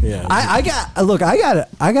losing. Yeah. I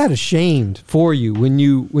got ashamed for you when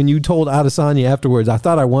you told Adesanya afterwards. I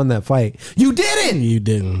thought I won that fight. You didn't. You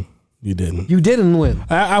didn't. You didn't win.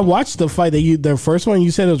 I watched the fight the first one. You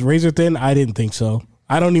said it was razor thin. I didn't think so.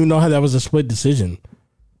 I don't even know how that was a split decision.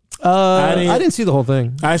 I didn't see the whole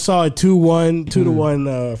thing. I saw it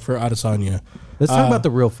 2-1 for Adesanya. Let's talk about the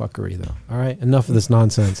real fuckery, though. All right, enough of this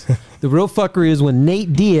nonsense. The real fuckery is when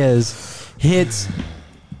Nate Diaz hits,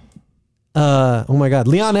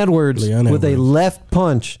 Leon Edwards with a left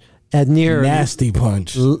punch at near nasty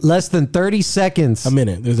punch. Less than 30 seconds. A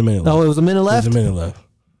minute. There's a minute left. Oh, it was a minute left? There's a minute left.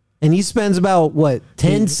 And he spends about,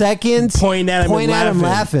 10 seconds? Pointing at him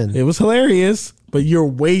laughing. It was hilarious, but you're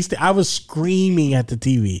wasting. I was screaming at the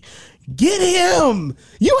TV. Get him!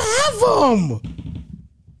 You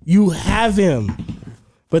have him!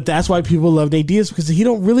 But that's why people love Nate Diaz, because he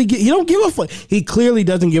don't give a fuck. He clearly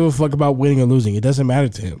doesn't give a fuck about winning or losing. It doesn't matter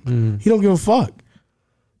to him. He don't give a fuck.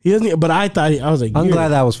 He doesn't. But I was like, I'm glad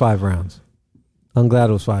that was 5 rounds.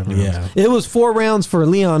 Yeah. It was 4 rounds for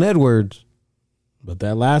Leon Edwards. But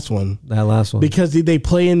that last one. Because they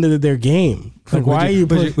play into their game. Like, why are you...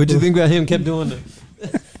 What'd you think about him kept doing it?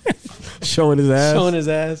 Showing his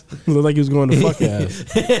ass. Looked like he was going to fuck ass.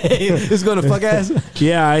 He was going to fuck ass?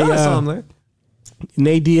 Yeah. I saw him there.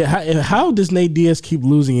 Nate Diaz. How does Nate Diaz keep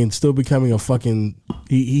losing and still becoming a fucking...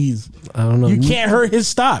 He's... I don't know. You can't hurt his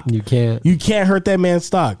stock. You can't. You can't hurt that man's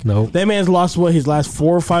stock. No. That man's lost, his last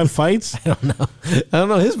 4 or 5 fights? I don't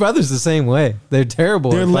know. His brother's the same way. They're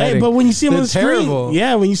terrible. They're late, but when you see him on the terrible. screen...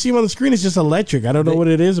 Yeah, when you see him on the screen, it's just electric. I don't know what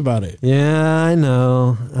it is about it. Yeah, I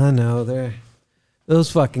know. They're...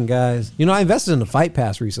 Those fucking guys. You know, I invested in a Fight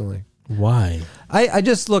Pass recently. Why? I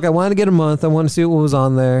just I wanted to get a month. I wanted to see what was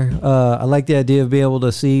on there. I like the idea of being able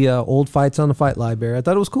to see old fights on the Fight Library. I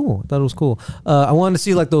thought it was cool. I wanted to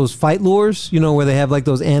see like those fight lures, where they have like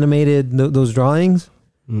those animated those drawings.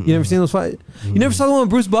 You never seen those fights? You never saw the one with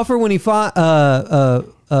Bruce Buffer when he fought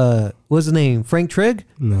what's his name? Frank Trigg?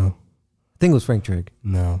 No. I think it was Frank Trigg.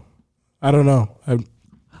 No. I don't know.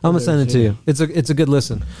 I'm gonna send it to you. It's a good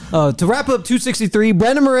listen. To wrap up 263,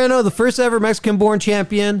 Brandon Moreno, the first ever Mexican-born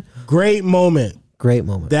champion. Great moment.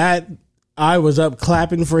 That I was up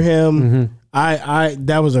clapping for him.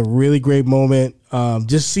 That was a really great moment.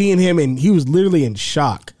 Just seeing him, and he was literally in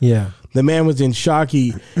shock. Yeah, the man was in shock.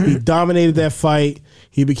 He dominated that fight.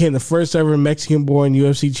 He became the first ever Mexican-born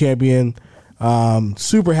UFC champion.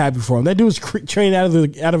 Super happy for him. That dude was trained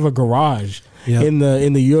out of a garage in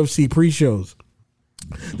the UFC pre-shows.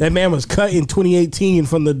 That man was cut in 2018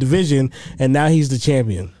 from the division, and now he's the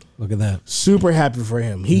champion. Look at that. Super happy for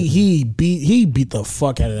him. He beat the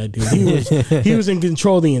fuck out of that dude. He was in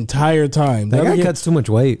control the entire time. That guy cuts too much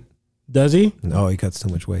weight. Does he? No, he cuts too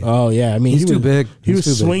much weight. Oh yeah, I mean He's too big. He He's was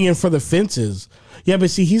too big. swinging for the fences. Yeah, but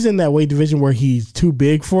see, he's in that weight division where he's too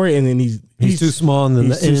big for it, and then he's too small in the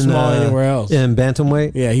he's too small anywhere else. In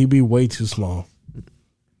bantamweight. Yeah, he'd be way too small.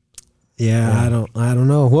 Yeah, I don't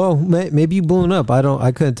know. Well, maybe you blew up.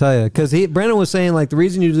 I couldn't tell you because Brandon was saying like the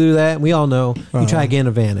reason you do that. We all know you try to gain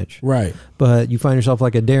advantage, Right. but you find yourself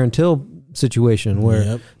like a Darren Till situation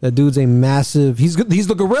where that dude's a massive. He's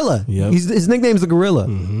the gorilla. Yep. His nickname's the gorilla.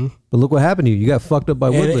 But look what happened to you. You got fucked up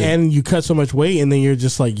by Woodley. And you cut so much weight, and then you're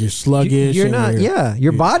just like you're sluggish. You're and not.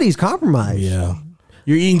 Your body's compromised. Yeah.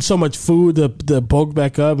 You're eating so much food to bulk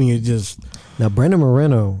back up, and you're just Now, Brandon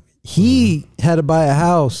Moreno, he had to buy a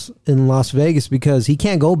house in Las Vegas because he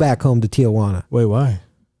can't go back home to Tijuana. wait. Why?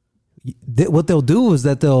 What they'll do is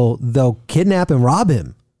that they'll kidnap and rob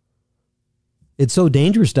him. It's so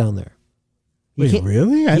dangerous down there. He Wait, can't-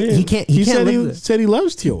 really? I didn't. He can't. He can't said live there. said he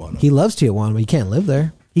loves Tijuana. He loves Tijuana, but he can't live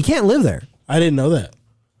there. He can't live there. I didn't know that.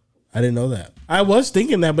 I was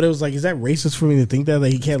thinking that, but it was like, is that racist for me to think that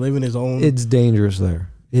he can't live in his own? It's dangerous there.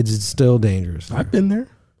 It's still dangerous. there. I've been there.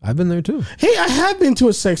 I've been there too. Hey, I have been to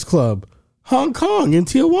a sex club, Hong Kong in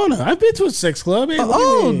Tijuana. I've been to a sex club. Hey,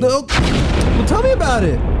 Well, tell me about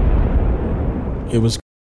it. It was.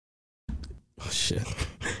 Oh, shit.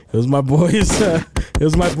 It was my boys. It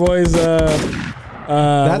was my boys.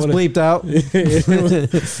 That's bleeped out.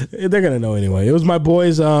 They're gonna know anyway. It was my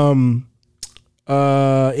boys.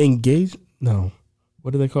 Engaged. No,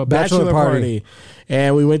 what do they call it? Bachelor party.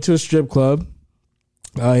 And we went to a strip club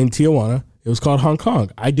in Tijuana. It was called Hong Kong.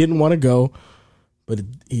 I didn't want to go, but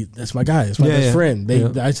that's my guy. It's my best friend.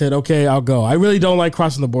 I said, okay, I'll go. I really don't like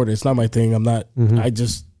crossing the border. It's not my thing. I'm not. I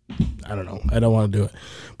don't know. I don't want to do it,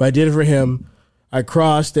 but I did it for him. I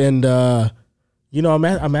crossed, and I'm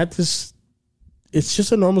at this. It's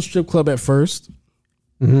just a normal strip club at first.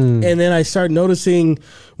 And then I start noticing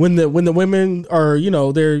when the women are,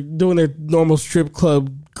 they're doing their normal strip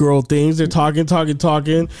club girl things. They're talking,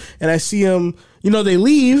 and I see them. They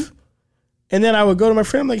leave, and then I would go to my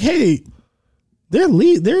friend, I'm like, "Hey, they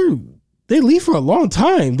leave for a long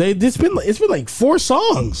time. It's been like 4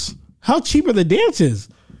 songs. How cheap are the dances?"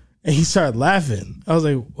 And he started laughing. I was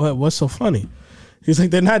like, "What? What's so funny?" He's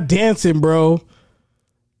like, "They're not dancing, bro."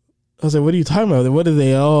 I was like, what are you talking about? What are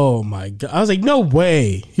they? Oh my God. I was like, no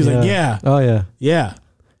way. He's like, yeah. Oh, yeah. Yeah.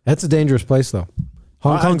 That's a dangerous place, though.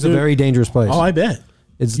 Hong Kong's a very dangerous place. Oh, I bet.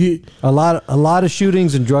 It's a lot of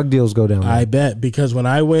shootings and drug deals go down there. I bet, because when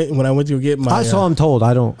I went to go get my, I saw him told.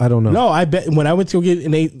 I don't know. No, I bet when I went to go get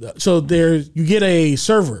you get a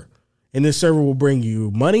server, and this server will bring you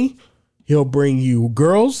money. He'll bring you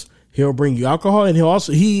girls. He'll bring you alcohol, and he'll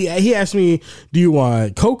also he asked me, "Do you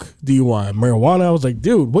want Coke? Do you want marijuana?" I was like,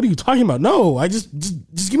 "Dude, what are you talking about? No, I just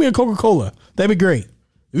give me a Coca-Cola. That'd be great.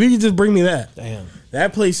 If you could just bring me that." Damn,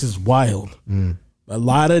 that place is wild. A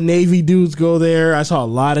lot of Navy dudes go there. I saw a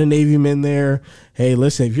lot of Navy men there. Hey,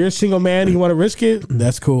 listen, if you're a single man and you want to risk it,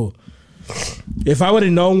 that's cool. If I would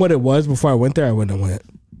have known what it was before I went there, I wouldn't have went,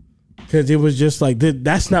 because it was just like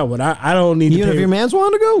that's not what I don't need. Even if your man's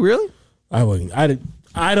wanting to go, really, I wouldn't.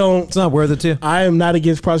 I don't. It's not worth it to you. I am not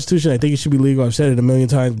against prostitution. I think it should be legal. I've said it a million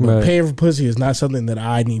times. But paying for pussy is not something that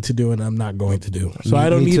I need to do, and I'm not going to do. So I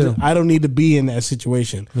don't need to be in that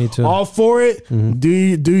situation. Me too. All for it. Do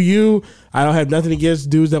you? I don't have nothing against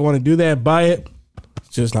dudes that want to do that. Buy it. It's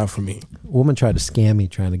just not for me. A woman tried to scam me,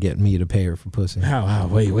 trying to get me to pay her for pussy. How?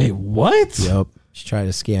 Wait. What? Yep. She tried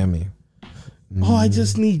to scam me. Oh, I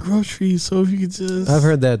just need groceries. So if you could just. I've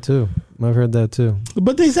heard that too.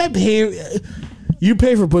 But they said pay. You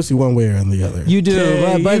pay for pussy one way or the other. You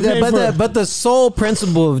do, but the sole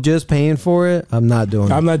principle of just paying for it, I'm not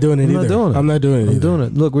doing it. I'm not doing it either. I'm not doing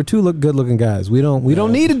it. Look, we're two good-looking guys. We don't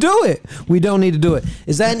need to do it. We don't need to do it.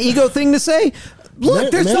 Is that an ego thing to say?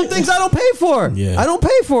 Look, there's some things I don't pay for. Yeah. I don't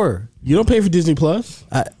pay for. You don't pay for Disney Plus?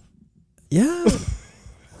 Yeah.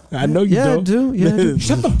 I know you don't. I do. Yeah, I do.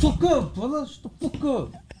 Shut the fuck up, brother. Shut the fuck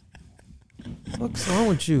up. What's wrong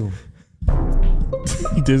with you?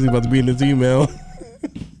 Disney about to be in his email.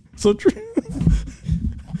 So true.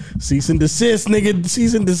 Cease and desist, nigga.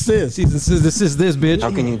 Cease and desist. This is this, bitch.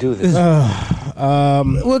 How can you do this?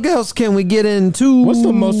 What else can we get into? What's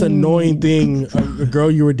the most annoying thing a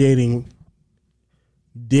girl you were dating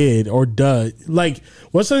did or does? Like,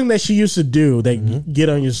 what's something that she used to do that get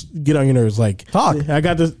on your nerves? Like, talk. I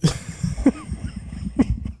got this.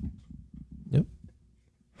 Yep.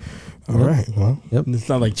 All right. Well, yep. It's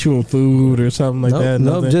not like chewing food or something like that.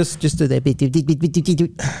 No, just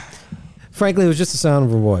frankly, it was just the sound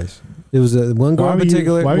of her voice. It was one girl in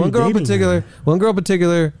particular. One girl in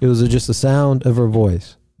particular. It was just the sound of her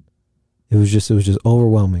voice. It was just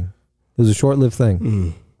overwhelming. It was a short-lived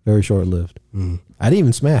thing. Very short lived. I didn't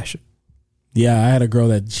even smash. Yeah, I had a girl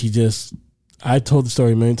that I told the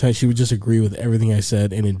story a million times. She would just agree with everything I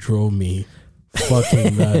said, and it drove me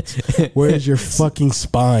fucking nuts. Where's your fucking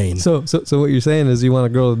spine? So what you're saying is you want a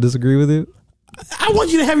girl to disagree with you? I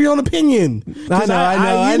want you to have your own opinion. I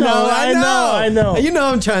know. You know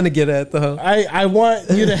I'm trying to get at though. I want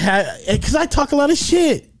you to have, because I talk a lot of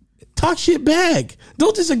shit. Talk shit back.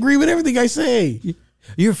 Don't disagree with everything I say.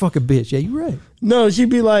 You're a fucking bitch. Yeah, you're right. No, she'd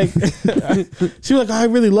be like, oh, I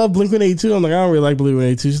really love Blink-182. I'm like, I don't really like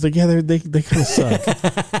Blink-182. She's like, yeah, they kind of suck.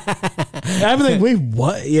 I'd be like, wait,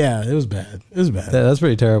 what? Yeah, it was bad. It was bad. Yeah, that's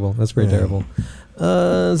pretty terrible. That's pretty terrible.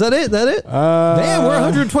 Is that it? Damn, we're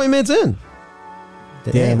 120 minutes in.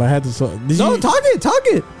 Damn, I had to. Talk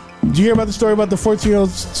it. Did you hear about the story about the 14-year-old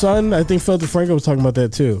son? I think Phil DeFranco was talking about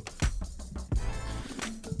that too.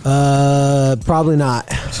 Probably not.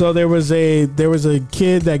 So there was a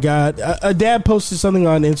kid that got a dad posted something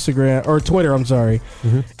on Instagram or Twitter. I'm sorry.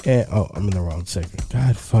 And I'm in the wrong segment.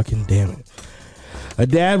 God fucking damn it. A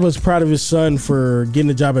dad was proud of his son for getting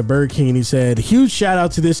a job at Burger King, and he said, "Huge shout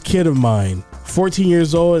out to this kid of mine, 14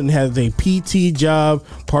 years old and has a PT job,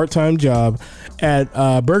 part-time job at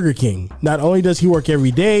Burger King. Not only does he work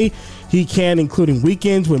every day, he can, including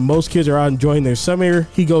weekends when most kids are out enjoying their summer.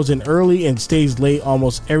 He goes in early and stays late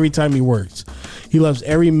almost every time he works. He loves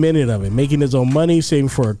every minute of it, making his own money, saving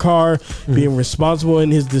for a car, being responsible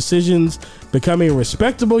in his decisions, becoming a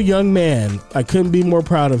respectable young man. I couldn't be more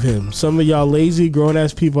proud of him. Some of y'all lazy,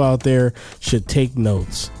 grown-ass people out there should take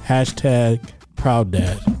notes. Hashtag proud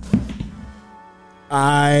dad."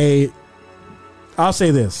 I'll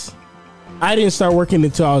say this. I didn't start working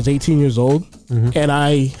until I was 18 years old, and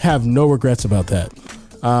I have no regrets about that.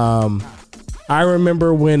 I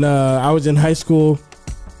remember when I was in high school,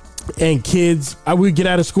 and I would get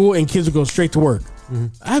out of school, and kids would go straight to work.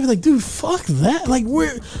 I'd be like, dude, fuck that. Like,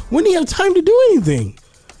 when do you have time to do anything?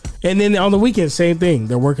 And then on the weekend, same thing.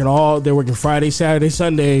 They're working Friday, Saturday,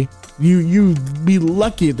 Sunday. You'd be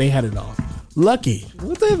lucky if they had it off. Lucky.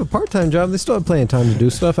 What if they have a part-time job? They still have plenty of time to do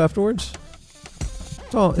stuff afterwards.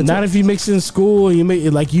 Not if you mix in school and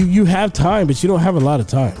you have time, but you don't have a lot of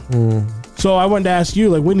time. So I wanted to ask you,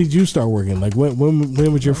 like, when did you start working? Like, when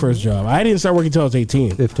was your first job? I didn't start working until I was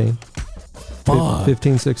 18. 15. Fuck.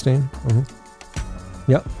 15, 16.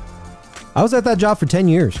 Yep. I was at that job for 10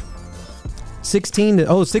 years. 16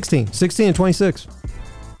 and 26.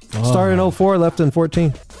 Started in 04, left in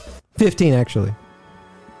 14. 15, actually.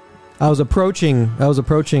 I was approaching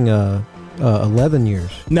 11 years.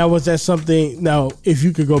 Now, was that something? Now, if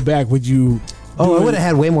you could go back, would you? I would have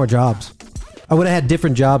had way more jobs. I would have had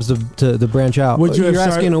different jobs to branch out. You're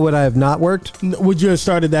asking would I have not worked? Would you have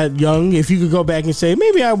started that young? If you could go back and say,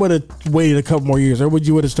 maybe I would have waited a couple more years, or would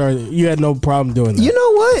you have started? You had no problem doing that. You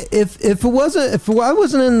know what? If I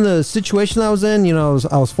wasn't in the situation I was in,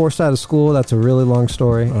 I was forced out of school. That's a really long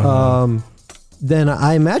story. Then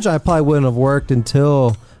I imagine I probably wouldn't have worked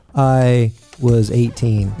until I was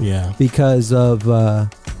 18. Yeah. Because at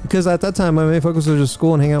that time my main focus was just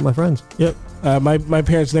school and hang out with my friends. Yep. My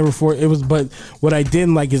parents never but what I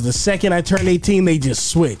didn't like is the second I turned 18, they just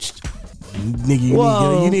switched.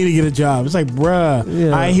 Nigga, you need to get a job. It's like, bruh,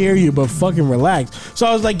 yeah. I hear you, but fucking relax. So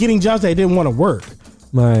I was like getting jobs that I didn't want to work.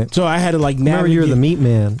 Right. So I had to like Remember you were the meat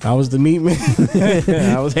man. I was the meat man.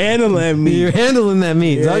 I was handling that meat. You're handling that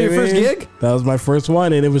meat. Is that your first gig? That was my first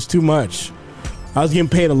one, and it was too much. I was getting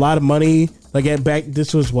paid a lot of money. Like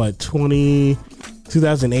this was what,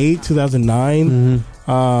 2008, 2009.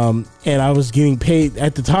 And I was getting paid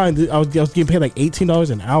at the time. I was getting paid like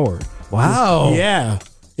 $18 an hour. Wow. Yeah,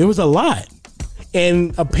 it was a lot.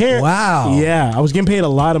 And apparently, wow. Yeah, I was getting paid a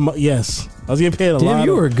lot of money. Yes, I was getting paid a lot. Damn,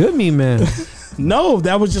 you were a good meat man. No,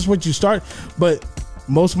 that was just what you start. But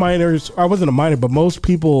most minors, I wasn't a minor, but most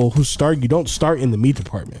people who start, you don't start in the meat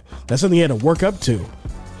department. That's something you had to work up to.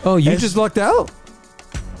 Oh, you just lucked out?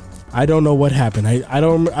 I don't know what happened.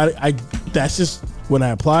 I that's just when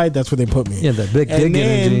I applied, that's where they put me. Yeah, that big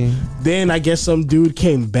energy. Then I guess some dude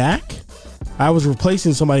came back. I was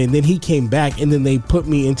replacing somebody, and then he came back, and then they put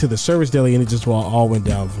me into the service deli, and it just all went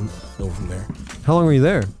down from there. How long were you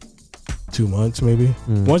there? 2 months, maybe.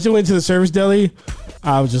 Once it went to the service deli,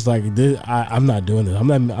 I was just like, I'm not doing this. I'm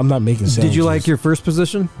not making sandwiches. Did you like your first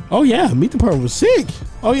position? Oh yeah, meat department was sick.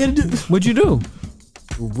 Oh yeah, what'd you do?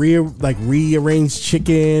 Rearrange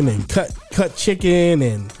chicken and cut chicken,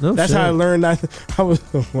 and that's how I learned. I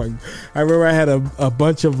remember I had a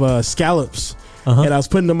bunch of scallops, and I was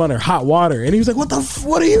putting them under hot water, and he was like,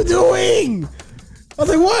 "What are you doing?" I was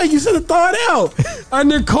like, "What? You said to thaw it out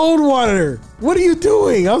under cold water. What are you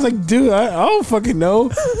doing?" I was like, "Dude, I don't fucking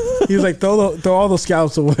know." He was like, "Throw all those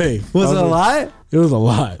scallops away." Was it a lot? It was a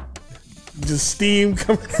lot. Just steam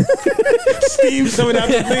coming out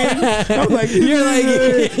the thing. I'm like, You're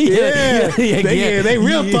like, yeah, they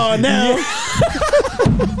real thawed now.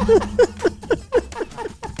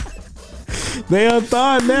 They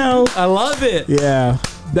unthawed now. I love it. Yeah.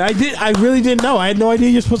 I really didn't know. I had no idea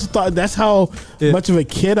you're supposed to thaw. That's how much of a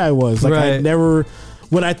kid I was. Like I never,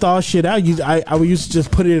 when I thaw shit out, I would used to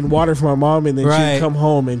just put it in water for my mom, and then she'd come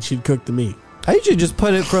home and she'd cook the meat. I usually just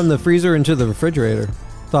put it from the freezer into the refrigerator.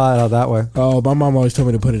 Thaw it out that way. Oh, my mom always told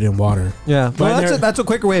me to put it in water. Yeah, well, that's a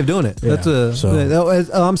quicker way of doing it. Yeah,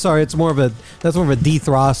 I'm sorry. It's more of a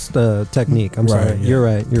defrost technique. I'm sorry. Yeah.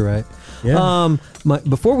 You're right. Yeah.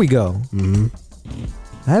 Before we go,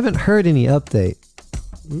 I haven't heard any update.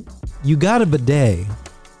 You got a bidet.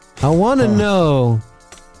 I want to know,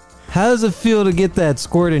 how does it feel to get that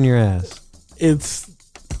squirt in your ass?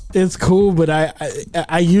 It's cool, but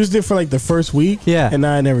I used it for like the first week. Yeah, and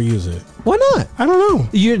now I never use it. Why not? I don't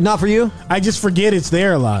know. Not for you? I just forget it's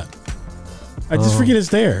there a lot. I just forget it's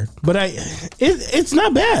there. But it's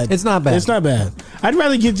not bad. It's not bad. It's not bad. I'd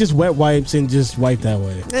rather get just wet wipes and just wipe that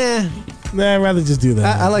way. Nah, I'd rather just do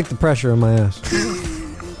that. I like the pressure on my ass.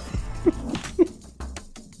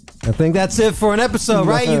 I think that's it for an episode,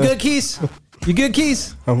 right? You good, Keys? You good,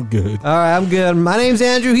 Keys? I'm good. All right, I'm good. My name's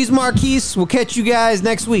Andrew. He's Marquise. We'll catch you guys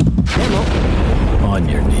next week. On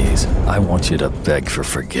your knees. I want you to beg for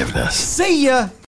forgiveness. See ya.